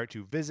people start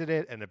to visit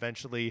it, and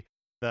eventually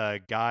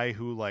the guy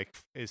who like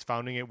is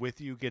founding it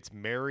with you gets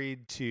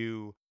married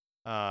to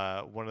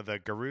one of the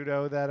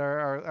Gerudo that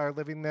are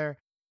living there.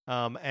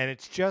 And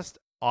it's just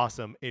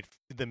awesome.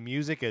 The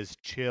music is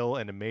chill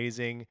and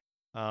amazing.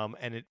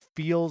 And it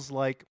feels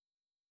like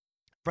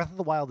Breath of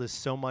the Wild is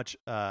so much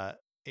a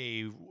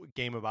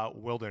game about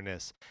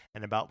wilderness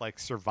and about like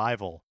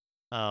survival.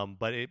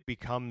 But it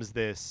becomes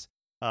this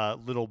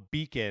little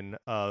beacon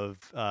of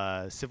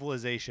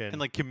civilization And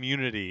like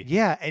community.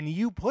 Yeah, and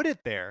you put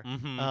it there,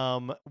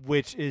 Mhm.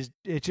 which is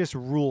it just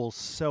rules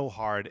so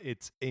hard.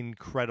 It's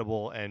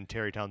incredible, and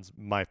Terrytown's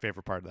my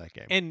favorite part of that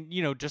game.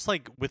 And just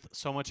like with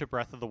so much of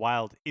Breath of the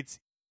Wild, it's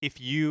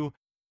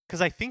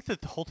because I think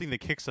that the whole thing that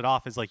kicks it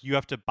off is like you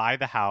have to buy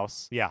the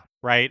house, Yeah,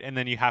 right? And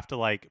then you have to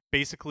like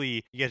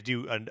basically you got to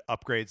do an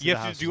upgrades. To you the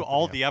have house to or do something,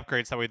 all yeah. the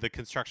upgrades, that way the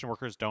construction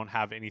workers don't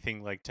have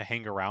anything like to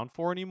hang around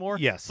for anymore.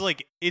 Yes. So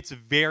like it's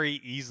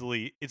very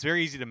easy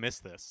to miss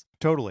this.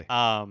 Totally.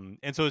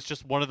 And so it's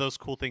just one of those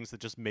cool things that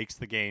just makes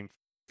the game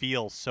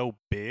feel so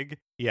big.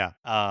 Yeah.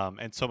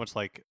 And so much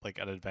like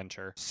an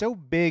adventure. So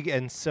big,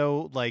 and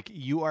so like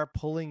you are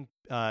pulling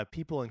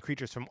people and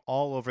creatures from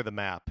all over the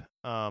map.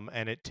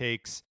 And it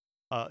takes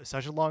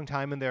such a long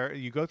time in there.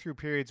 You go through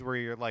periods where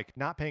you're like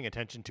not paying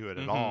attention to it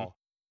at Mhm. all.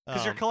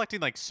 Because you're collecting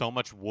like so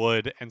much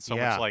wood and so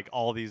Yeah. much like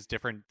all these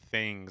different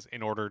things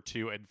in order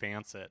to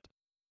advance it.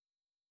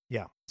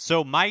 Yeah.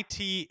 So my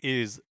T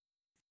is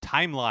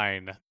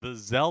timeline, the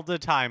Zelda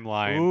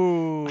timeline.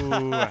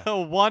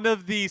 Ooh. One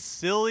of the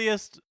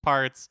silliest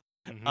parts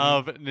Mhm.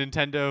 of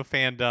Nintendo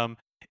fandom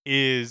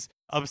is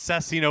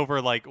obsessing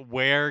over like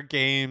where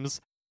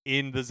games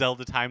in the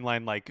Zelda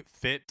timeline like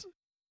fit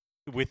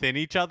within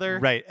each other,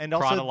 Right, and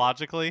also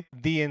chronologically.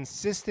 the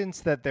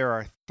insistence that there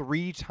are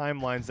 3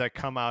 timelines that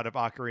come out of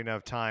Ocarina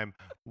of Time,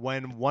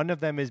 when one of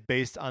them is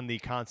based on the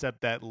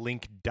concept that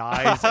Link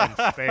dies and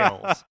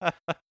fails,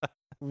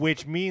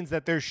 which means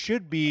that there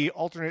should be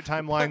alternate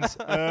timelines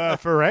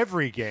for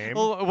every game.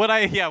 Well, what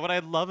I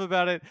love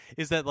about it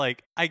is that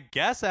like I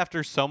guess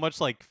after so much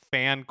like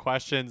fan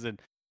questions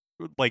and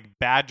like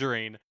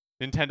badgering,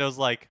 Nintendo's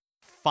like,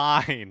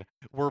 fine,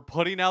 we're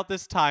putting out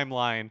this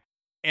timeline,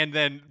 and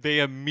then they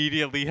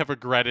immediately have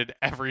regretted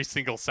every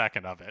single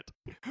second of it.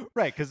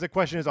 Right, because the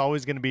question is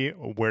always going to be,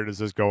 where does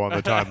this go on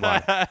the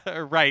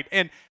timeline? Right.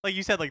 And like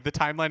you said, like the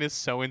timeline is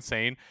so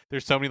insane.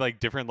 There's so many like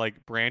different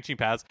like branching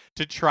paths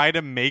to try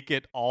to make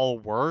it all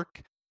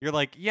work. You're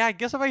like, yeah, I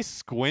guess if I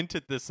squint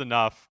at this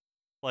enough,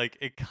 like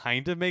it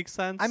kind of makes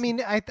sense. I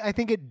mean, I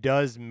think it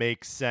does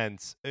make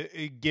sense,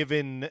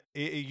 given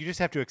you just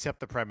have to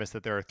accept the premise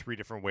that there are 3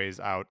 different ways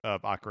out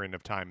of Ocarina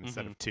of Time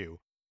instead of 2.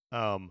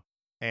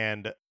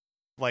 And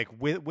like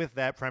with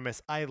that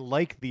premise, I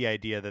like the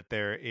idea that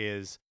there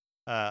is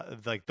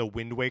like the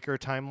Wind Waker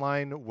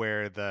timeline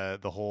where the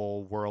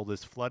whole world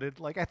is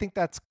flooded. Like I think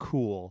that's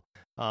cool.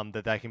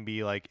 That can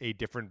be like a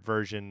different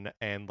version,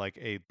 and like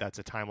that's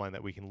a timeline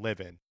that we can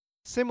live in.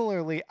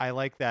 Similarly, I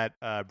like that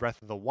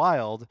Breath of the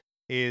Wild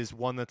is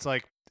one that's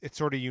like it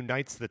sort of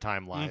unites the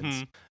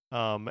timelines,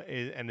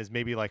 and is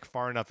maybe like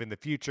far enough in the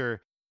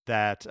future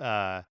that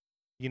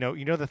you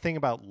know the thing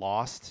about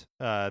Lost,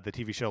 the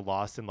TV show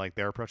Lost, and like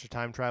their approach to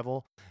time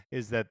travel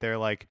is that they're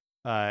like,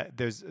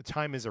 there's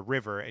time is a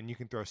river, and you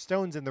can throw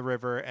stones in the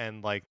river,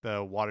 and like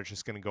the water's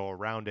just going to go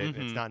around it. And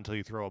it's Mhm. not until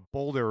you throw a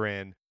boulder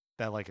in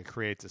that like it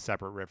creates a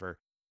separate river.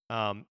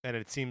 And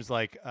it seems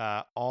like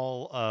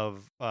all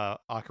of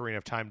Ocarina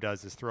of Time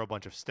does is throw a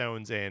bunch of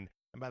stones in,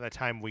 and by the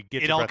time we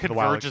get It to all Breath of the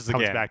Wild, it converges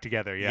comes again. back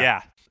together.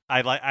 Yeah.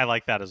 I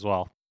like that as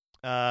well.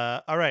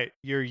 All right,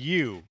 you're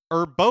you.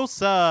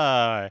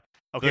 Urbosa.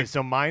 Okay, The-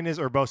 so mine is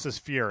Urbosa's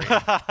Fury.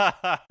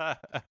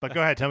 But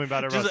go ahead, tell me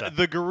about Urbosa. Just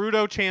the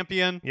Gerudo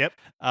champion. Yep.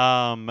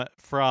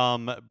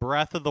 From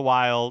Breath of the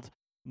Wild,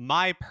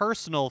 my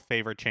personal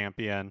favorite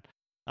champion.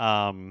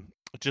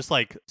 Just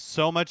like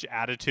so much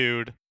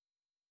attitude.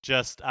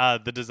 Just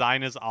the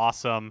design is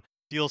awesome.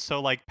 Feels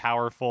so like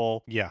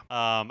powerful. Yeah.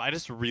 I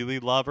just really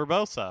love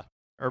Urbosa.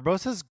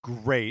 Urbosa's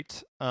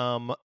great.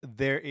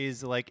 There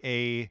is like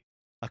a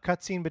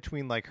cutscene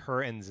between like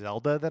her and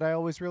Zelda that I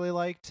always really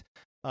liked.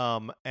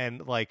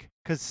 And like,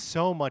 because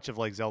so much of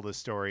like Zelda's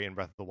story in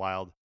Breath of the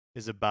Wild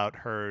is about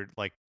her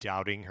like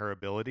doubting her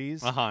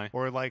abilities,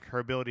 or like her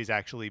abilities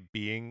actually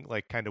being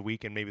like kind of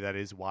weak, and maybe that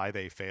is why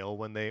they fail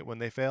when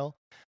they fail.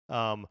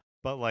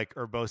 But like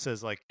Urbosa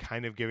is like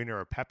kind of giving her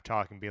a pep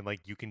talk and being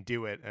like, "You can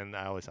do it," and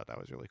I always thought that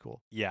was really cool.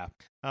 Yeah.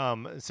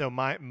 So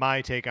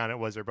my take on it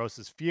was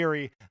Urbosa's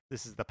Fury.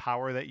 This is the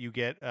power that you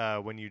get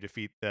when you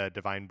defeat the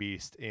Divine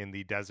Beast in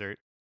the desert.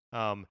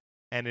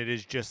 And it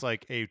is just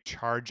like a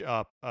charge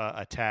up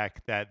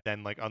attack that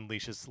then like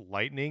unleashes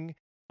lightning.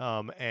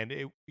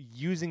 And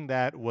using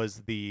that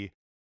was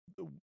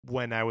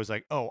when I was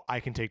like, oh, I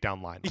can take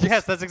down Lynels.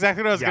 Yes, that's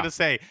exactly what I was gonna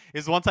say.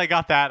 Is once I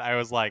got that, I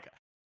was like,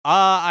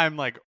 I'm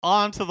like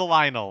on to the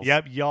Lynels.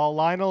 Yep, y'all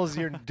Lynels,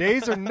 your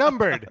days are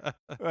numbered.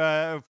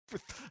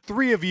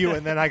 3 of you,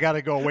 and then I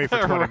gotta go away for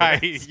 20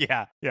 right? minutes.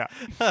 Yeah.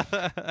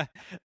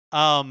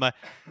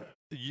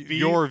 V?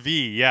 Your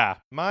V, yeah.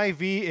 My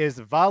V is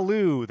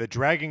Valu, the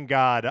dragon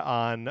god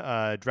on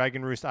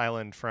Dragon Roost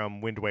Island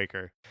from Wind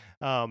Waker.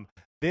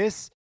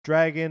 This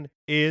dragon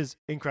is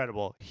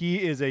incredible.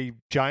 He is a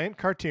giant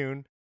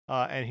cartoon,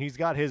 and he's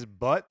got his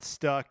butt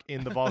stuck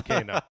in the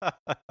volcano.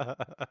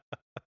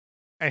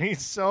 And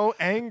he's so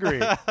angry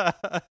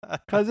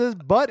because his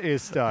butt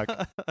is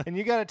stuck. And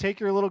you got to take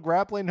your little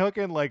grappling hook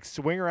and like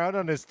swing around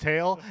on his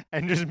tail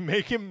and just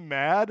make him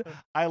mad.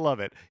 I love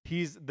it.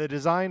 The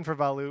design for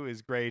Valu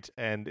is great,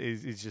 and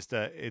is just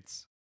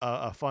it's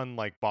a fun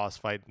like boss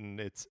fight, and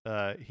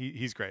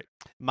he's great.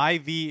 My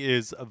V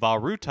is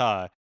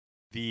Varuta,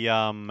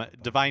 the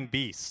divine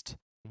beast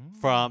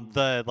from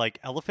the like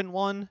elephant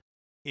one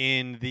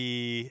in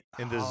the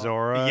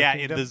Zora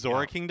in the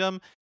Zora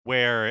Kingdom,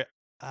 where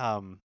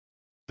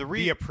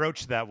the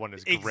approach to that one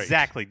is great.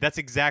 Exactly. That's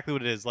exactly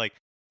what it is. Like,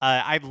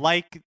 I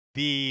like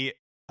the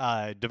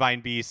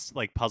Divine Beast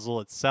like puzzle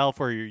itself,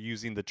 where you're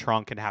using the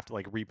trunk and have to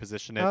like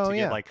reposition it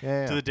to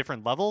get to the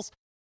different levels.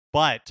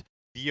 But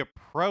the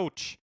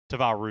approach to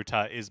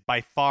Varuta is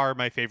by far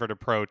my favorite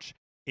approach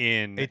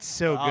it's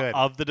so good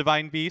of the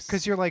Divine Beast,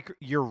 because you're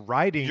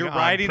riding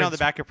on the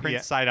back of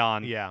Prince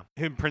Sidon. Yeah,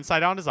 Prince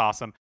Sidon is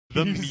awesome.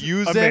 The He's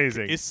music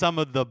amazing. is some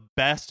of the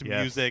best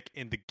music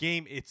in the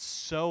game. It's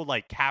so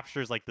like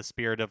captures like the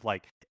spirit of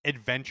like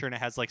adventure, and it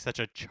has like such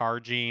a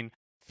charging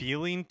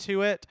feeling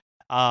to it.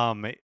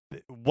 One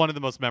of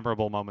the most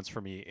memorable moments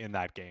for me in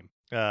that game.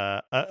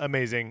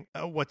 Amazing.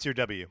 What's your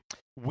W?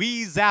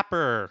 Wii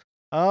Zapper.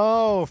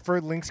 Oh, for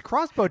Link's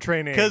crossbow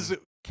training. Because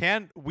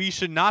we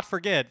should not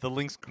forget the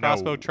Link's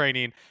crossbow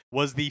training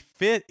was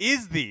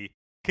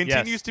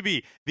continues to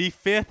be the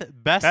 5th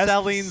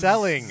best-selling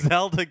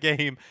Zelda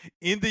game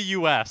in the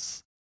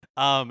U.S.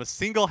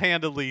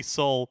 Single-handedly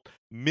sold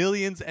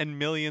millions and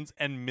millions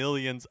and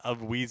millions of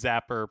Wii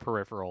Zapper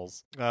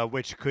peripherals.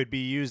 Which could be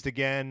used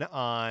again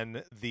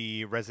on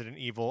the Resident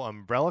Evil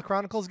Umbrella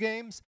Chronicles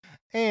games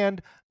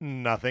and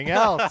nothing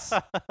else.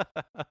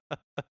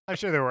 I'm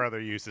sure there were other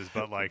uses,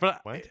 but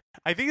what?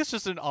 I think it's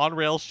just an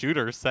on-rail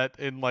shooter set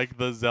in like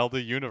the Zelda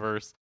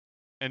universe.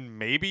 And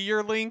maybe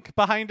your Link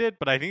behind it,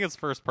 but I think it's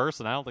first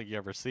person. I don't think you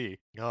ever see.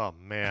 Oh,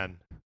 man.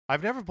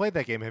 I've never played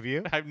that game. Have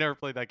you? I've never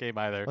played that game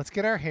either. Let's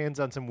get our hands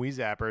on some Wii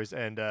Zappers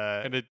and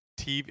a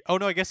TV. Oh,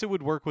 no, I guess it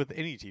would work with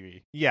any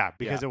TV. Yeah,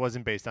 because it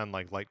wasn't based on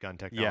like light gun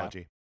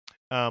technology.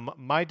 Yeah.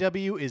 My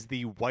W is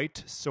the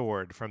White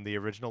Sword from the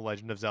original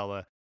Legend of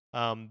Zelda.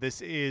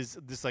 This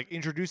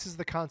introduces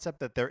the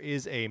concept that there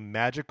is a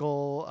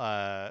magical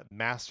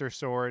master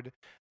sword,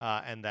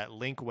 and that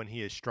Link, when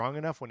he is strong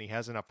enough, when he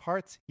has enough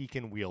hearts, he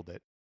can wield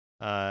it.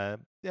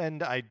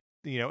 And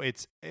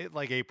it's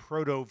like a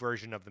proto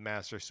version of the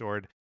master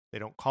sword. They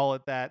don't call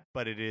it that,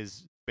 but it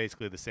is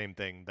basically the same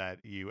thing that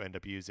you end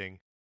up using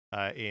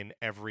in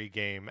every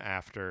game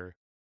after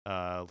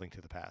Link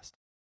to the Past.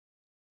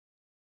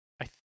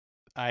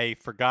 I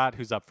forgot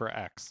who's up for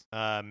X.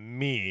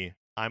 Me.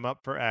 I'm up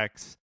for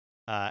X.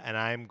 And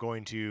I'm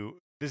going to.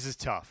 This is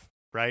tough,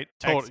 right?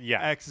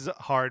 X is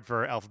hard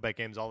for alphabet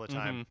games all the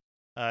time.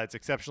 Mm-hmm. It's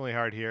exceptionally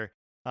hard here.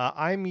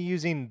 I'm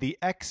using the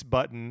X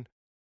button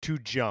to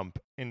jump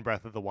in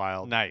Breath of the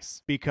Wild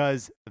Nice.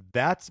 because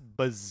that's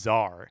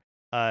bizarre.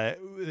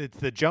 It's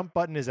the jump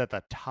button is at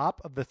the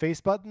top of the face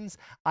buttons.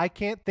 I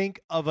can't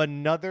think of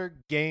another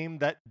game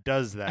that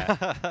does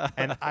that.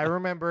 And I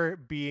remember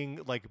being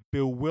like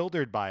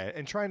bewildered by it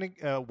and trying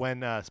to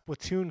when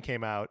Splatoon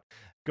came out,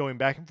 going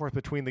back and forth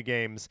between the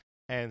games.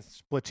 And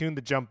Splatoon,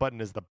 the jump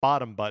button is the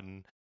bottom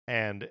button,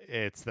 and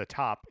it's the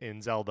top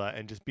in Zelda,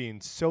 and just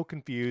being so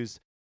confused.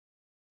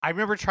 I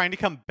remember trying to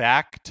come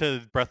back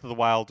to Breath of the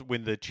Wild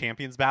when the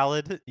Champions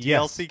Ballad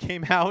Yes. DLC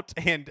came out,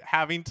 and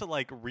having to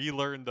like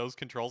relearn those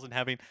controls and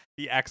having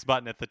the X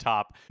button at the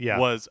top Yeah.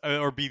 was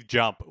or B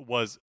jump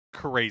was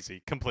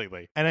crazy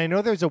completely. And I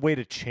know there's a way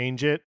to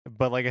change it,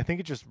 but like I think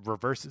it just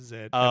reverses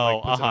it and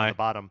like puts it on the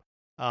bottom.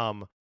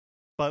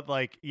 But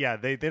like yeah,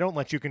 they don't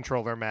let you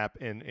control their map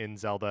in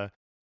Zelda.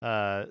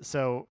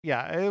 So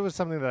yeah, it was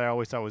something that I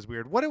always thought was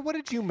weird. What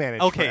did you manage?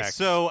 Okay, for X?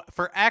 so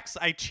for X,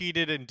 I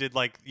cheated and did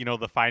like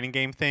the fighting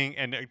game thing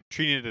and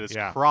treated it as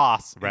Yeah.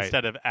 cross Right.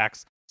 instead of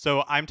X.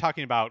 So I'm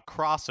talking about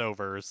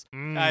crossovers. You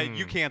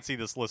Mm. can't see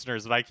this,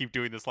 listeners, but I keep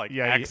doing this like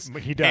Yeah, X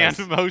he does.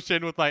 hand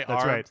motion with my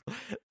That's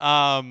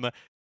arms.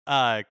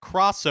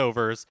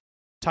 Crossovers.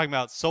 Talking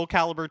about Soul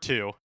Calibur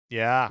 2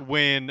 Yeah,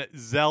 when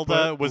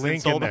Zelda Put was Link in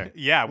in Soul. there.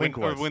 Yeah, Link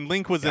was. when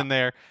Link was in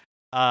there.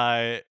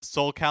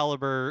 Soul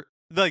Calibur.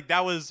 Like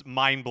that was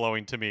mind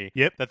blowing to me.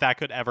 Yep. That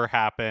could ever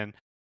happen.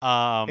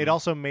 it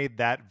also made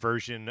that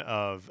version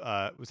of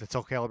was it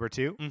Soul Calibur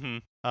 2?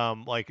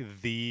 Mhm. Like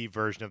the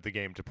version of the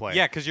game to play.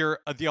 Yeah, because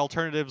the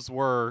alternatives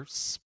were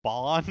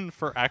Spawn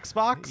for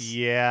Xbox.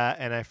 Yeah,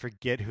 and I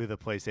forget who the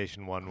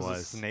PlayStation 1 Was it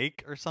was.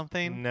 Snake or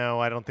something? No,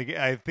 I don't think.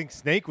 I think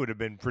Snake would have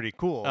been pretty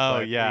cool. Oh,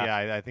 but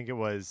yeah. I think it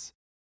was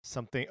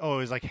something. Oh, it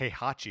was like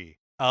Heihachi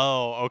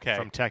Oh, okay.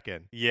 from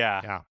Tekken.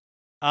 Yeah.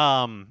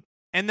 Yeah.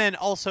 And then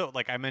also,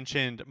 like I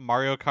mentioned,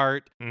 Mario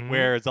Kart, Mhm.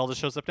 where Zelda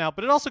shows up now,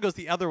 but it also goes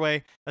the other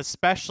way,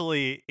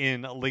 especially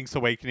in Link's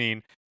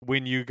Awakening,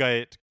 when you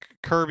get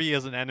Kirby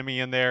as an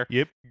enemy in there,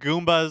 Yep.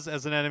 Goombas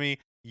as an enemy,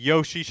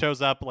 Yoshi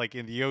shows up, like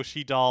in the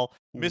Yoshi doll,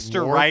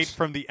 Mr. Wart. Right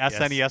from the Yes.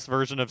 SNES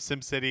version of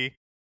SimCity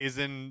is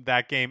in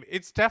that game.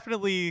 It's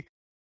definitely,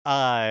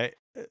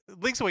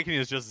 Link's Awakening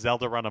is just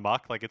Zelda run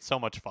amok. Like, it's so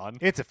much fun.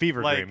 It's a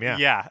fever Like, dream.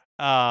 Yeah.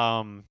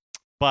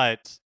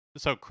 But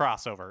so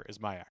crossover is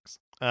my X.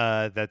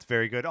 That's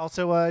very good.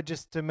 Also,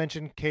 just to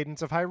mention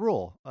Cadence of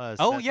Hyrule. So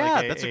Oh, that's yeah,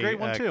 like that's a great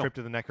one, too. Crypt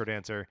of the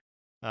Necrodancer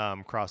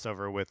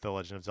crossover with the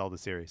Legend of Zelda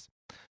series.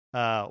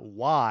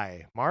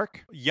 Why,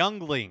 Mark? Young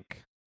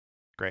Link.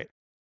 Great.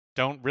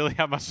 Don't really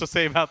have much to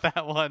say about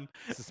that one.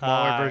 It's a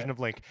smaller version of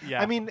Link.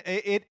 Yeah. I mean,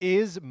 it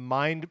is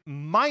mind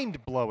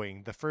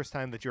blowing the first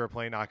time that you are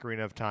playing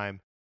Ocarina of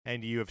Time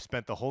and you have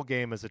spent the whole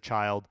game as a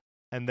child,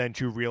 and then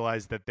to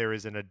realize that there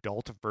is an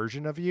adult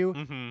version of you.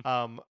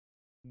 Mm-hmm.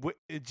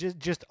 It's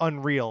just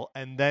unreal.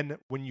 And then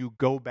when you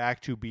go back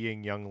to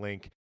being young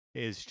Link,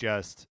 is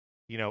just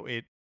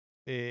it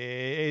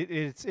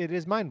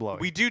is mind blowing.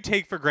 We do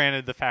take for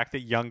granted the fact that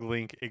Young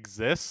Link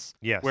exists.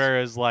 Yes.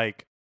 Whereas,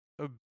 like,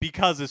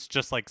 because it's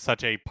just like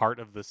such a part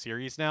of the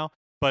series now.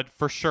 But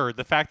for sure,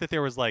 the fact that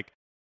there was like,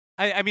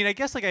 I mean, I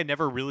guess like I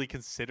never really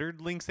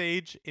considered Link's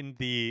age in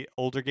the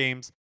older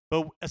games,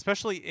 but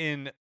especially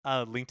in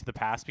Link to the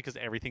Past, because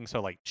everything's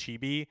so like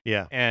chibi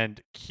Yeah.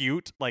 and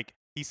cute. Like,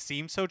 he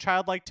seems so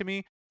childlike to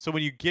me. So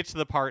when you get to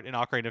the part in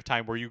Ocarina of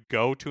Time where you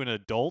go to an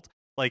adult,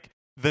 like,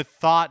 the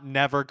thought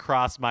never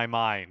crossed my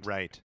mind.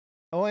 Right.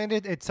 Oh, and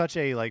it's such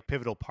a like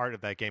pivotal part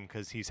of that game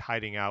because he's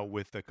hiding out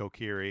with the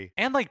Kokiri.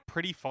 And like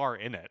pretty far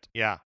in it.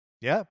 Yeah.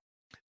 Yeah.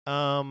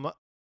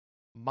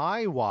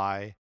 My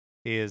why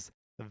is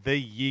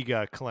the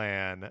Yiga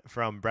clan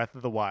from Breath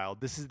of the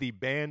Wild. This is the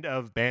band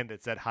of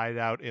bandits that hide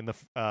out in the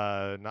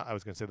I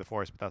was going to say the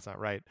forest, but that's not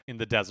right. In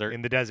the desert.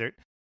 In the desert.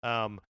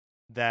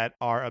 That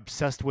are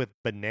obsessed with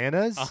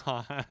bananas.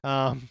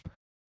 Uh-huh.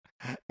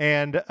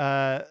 And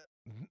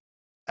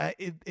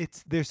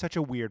there's such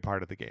a weird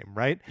part of the game,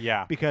 right?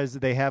 Yeah. Because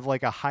they have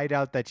like a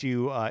hideout that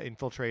you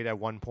infiltrate at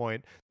one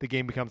point. The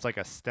game becomes like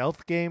a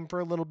stealth game for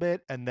a little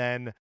bit, and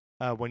then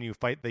when you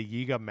fight the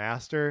Yiga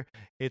master,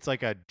 it's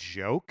like a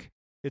joke.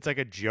 It's like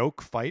a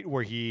joke fight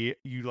where you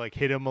like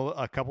hit him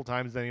a couple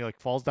times, then he like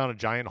falls down a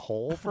giant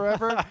hole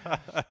forever.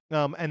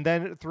 And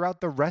then throughout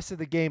the rest of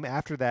the game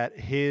after that,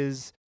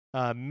 his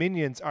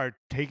minions are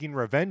taking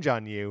revenge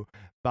on you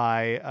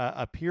by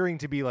appearing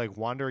to be like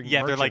wandering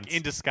Yeah, they're like merchants.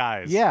 in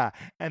disguise. Yeah,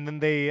 and then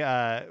they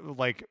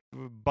like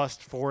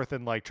bust forth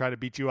and like try to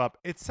beat you up.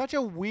 It's such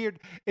a weird.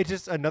 It's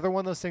just another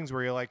one of those things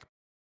where you're like,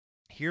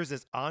 here's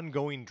this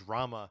ongoing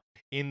drama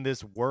in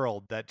this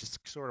world that just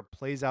sort of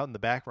plays out in the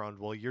background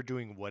while you're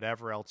doing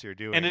whatever else you're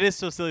doing. And it is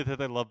so silly that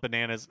they love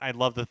bananas. I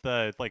love that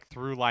the like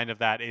through line of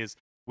that is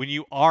when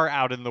you are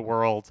out in the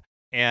world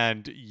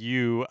and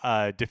you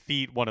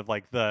defeat one of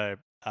like the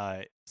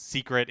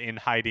secret in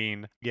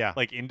hiding, yeah,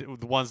 like in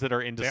the ones that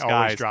are in they disguise.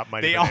 always drop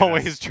mighty They bananas.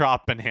 always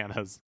drop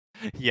bananas.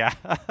 Yeah,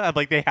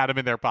 like they had them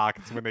in their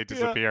pockets when they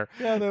disappear.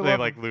 Yeah, they They love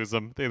like them. lose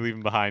them. They leave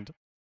them behind.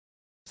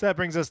 So that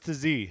brings us to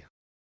Z.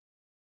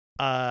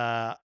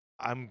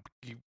 I'm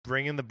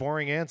bringing the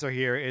boring answer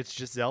here. It's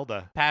just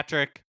Zelda.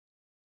 Patrick,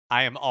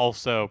 I am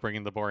also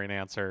bringing the boring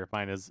answer.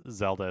 Mine is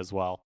Zelda as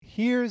well.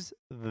 Here's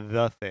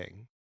the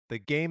thing. The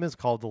game is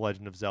called The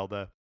Legend of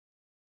Zelda,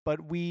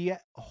 but we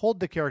hold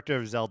the character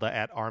of Zelda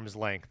at arm's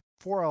length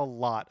for a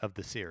lot of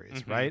the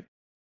series, right?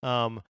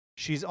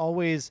 She's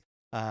always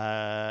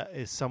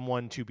is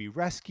someone to be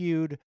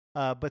rescued,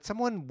 but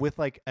someone with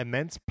like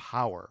immense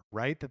power,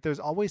 right? That there's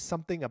always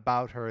something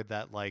about her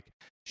that like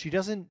she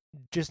doesn't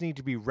just need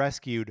to be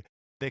rescued.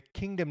 The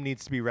kingdom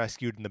needs to be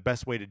rescued, and the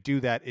best way to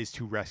do that is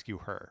to rescue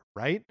her,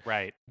 right?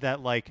 Right.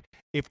 That like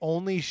if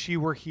only she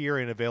were here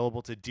and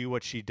available to do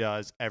what she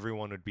does,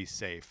 everyone would be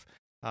safe.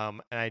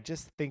 And I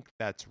just think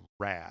that's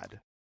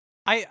rad.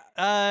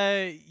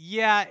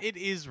 Yeah, it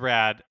is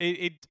rad.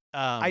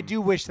 I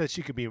do wish that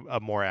she could be a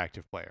more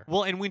active player.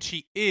 Well, and when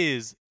she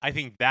is, I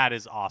think that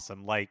is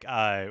awesome. Like,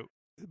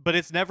 but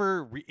it's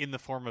never in the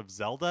form of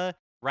Zelda,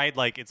 right?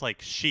 Like, it's like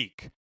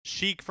Sheik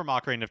from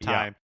Ocarina of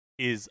Time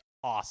is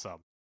awesome.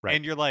 Right.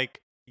 And you're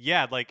like,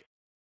 yeah, like,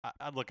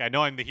 look, I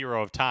know I'm the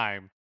hero of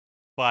time,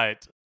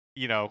 but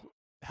you know,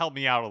 help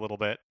me out a little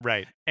bit,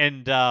 right?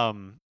 And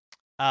then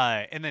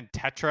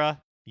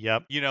Tetra,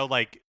 yep, you know,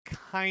 like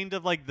kind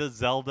of like the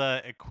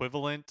Zelda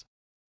equivalent.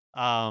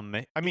 I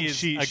mean,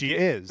 she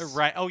is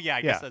right. Oh yeah,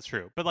 I guess that's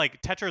true. But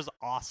like Tetra's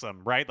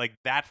awesome, right? Like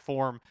that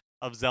form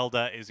of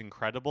Zelda is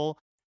incredible.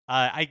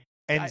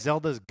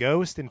 Zelda's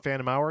ghost in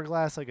Phantom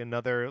Hourglass, like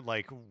another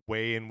like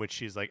way in which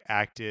she's like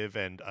active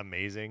and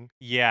amazing.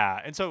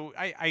 Yeah, and so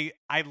I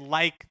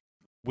like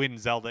when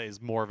Zelda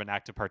is more of an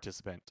active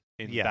participant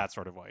in that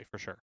sort of way, for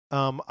sure.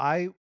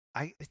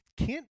 I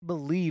can't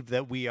believe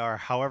that we are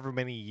however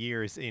many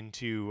years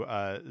into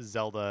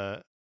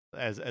Zelda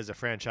as a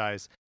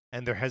franchise,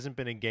 and there hasn't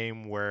been a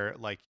game where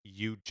like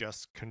you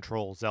just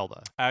control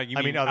Zelda. You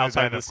mean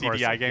outside of the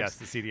CDI games? Yes,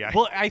 the CDI.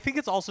 Well, I think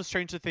it's also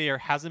strange that there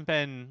hasn't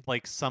been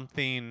like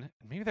something.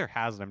 Maybe there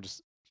hasn't. I'm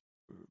just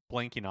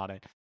blanking on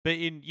it. But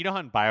you know how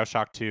in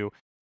BioShock 2,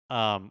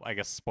 I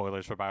guess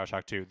spoilers for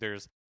BioShock 2,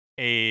 there's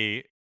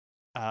a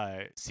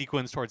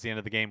sequence towards the end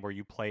of the game where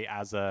you play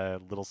as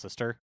a little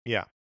sister.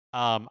 Yeah.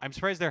 I'm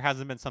surprised there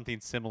hasn't been something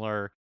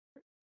similar.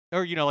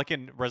 Or, you know, like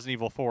in Resident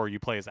Evil 4, you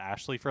play as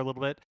Ashley for a little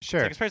bit.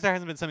 Sure. So I'm surprised there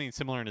hasn't been something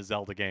similar in a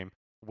Zelda game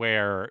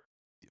where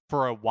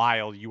for a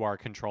while you are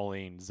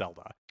controlling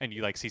Zelda and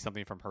you like see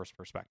something from her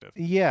perspective.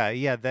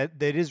 Yeah,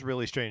 that is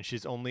really strange.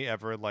 She's only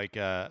ever like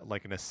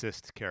an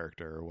assist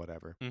character or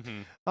whatever.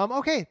 Mm-hmm.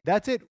 Okay,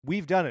 that's it.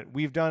 We've done it.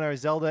 We've done our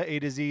Zelda A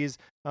to Z's.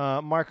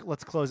 Mark,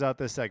 let's close out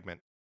this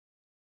segment.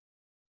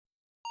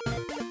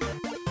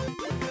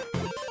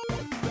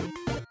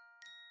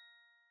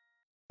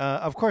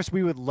 Of course,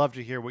 we would love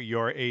to hear what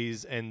your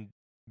A's and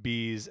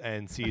B's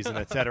and C's and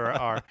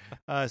etc.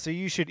 are. So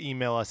you should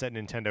email us at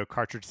Nintendo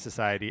Cartridge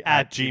Society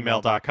at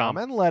gmail.com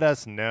and let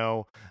us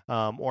know.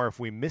 Or if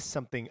we missed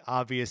something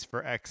obvious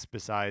for X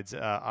besides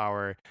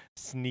our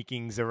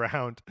sneakings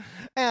around.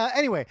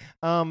 Anyway,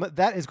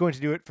 that is going to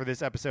do it for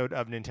this episode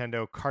of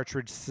Nintendo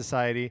Cartridge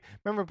Society.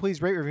 Remember,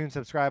 please rate, review, and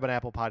subscribe on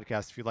Apple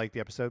Podcasts if you like the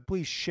episode.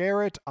 Please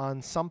share it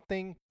on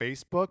something,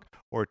 Facebook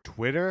or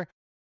Twitter.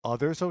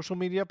 Other social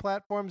media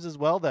platforms as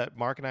well that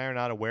Mark and I are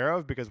not aware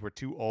of because we're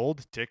too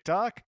old.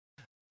 TikTok,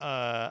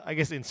 I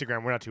guess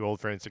Instagram. We're not too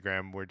old for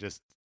Instagram. We're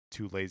just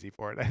too lazy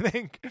for it, I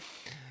think.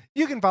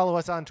 You can follow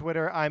us on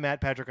Twitter. I'm at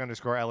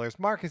Patrick_Ellers.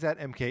 Mark is at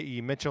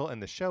MKE Mitchell,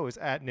 and the show is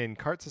at Nin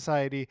Cart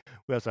Society.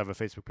 We also have a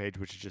Facebook page,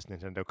 which is just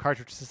Nintendo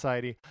Cartridge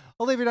Society.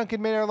 Olivia Duncan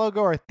made our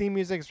logo. Our theme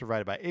music is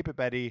provided by 8-Bit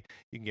Betty.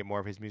 You can get more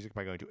of his music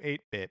by going to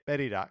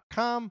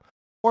 8bitbetty.com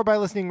or by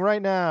listening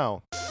right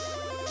now.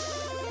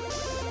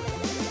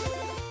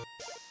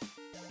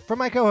 For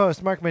my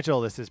co-host, Mark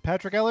Mitchell, this is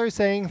Patrick Ellers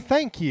saying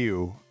thank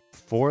you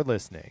for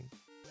listening.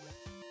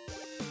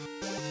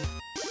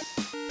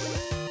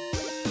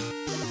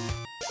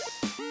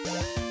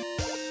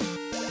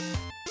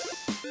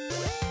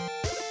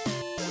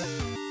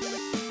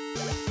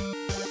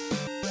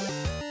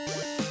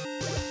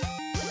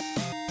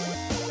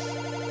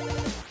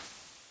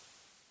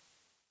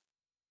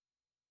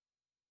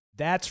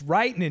 That's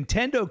right,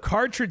 Nintendo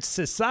Cartridge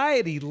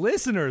Society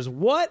listeners,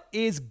 what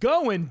is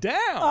going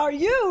down? Are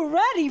you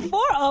ready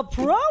for a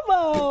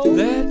promo?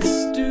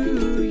 Let's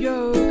do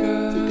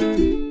yoga.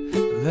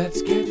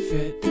 Let's get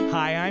fit.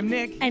 Hi, I'm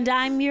Nick. And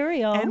I'm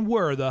Muriel. And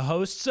we're the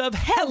hosts of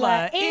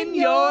Hella in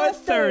Your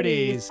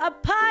 30s. A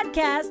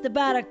podcast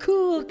about a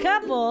cool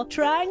couple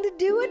trying to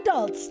do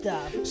adult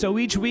stuff. So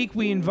each week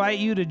we invite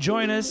you to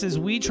join us as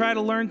we try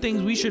to learn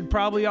things we should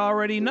probably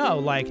already know,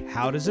 like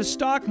how does a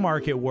stock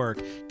market work?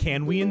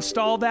 Can we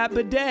install that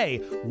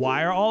bidet?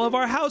 Why are all of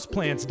our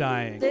houseplants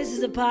dying? This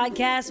is a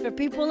podcast for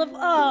people of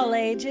all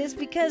ages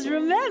because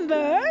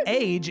remember,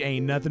 age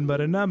ain't nothing but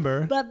a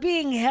number. But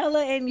being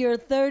hella in your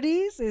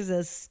 30s is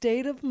a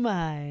state of mind.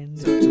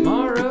 So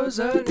tomorrow's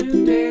a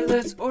new day,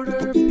 let's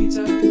order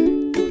pizza.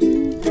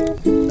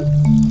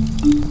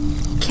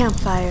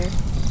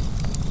 Campfire.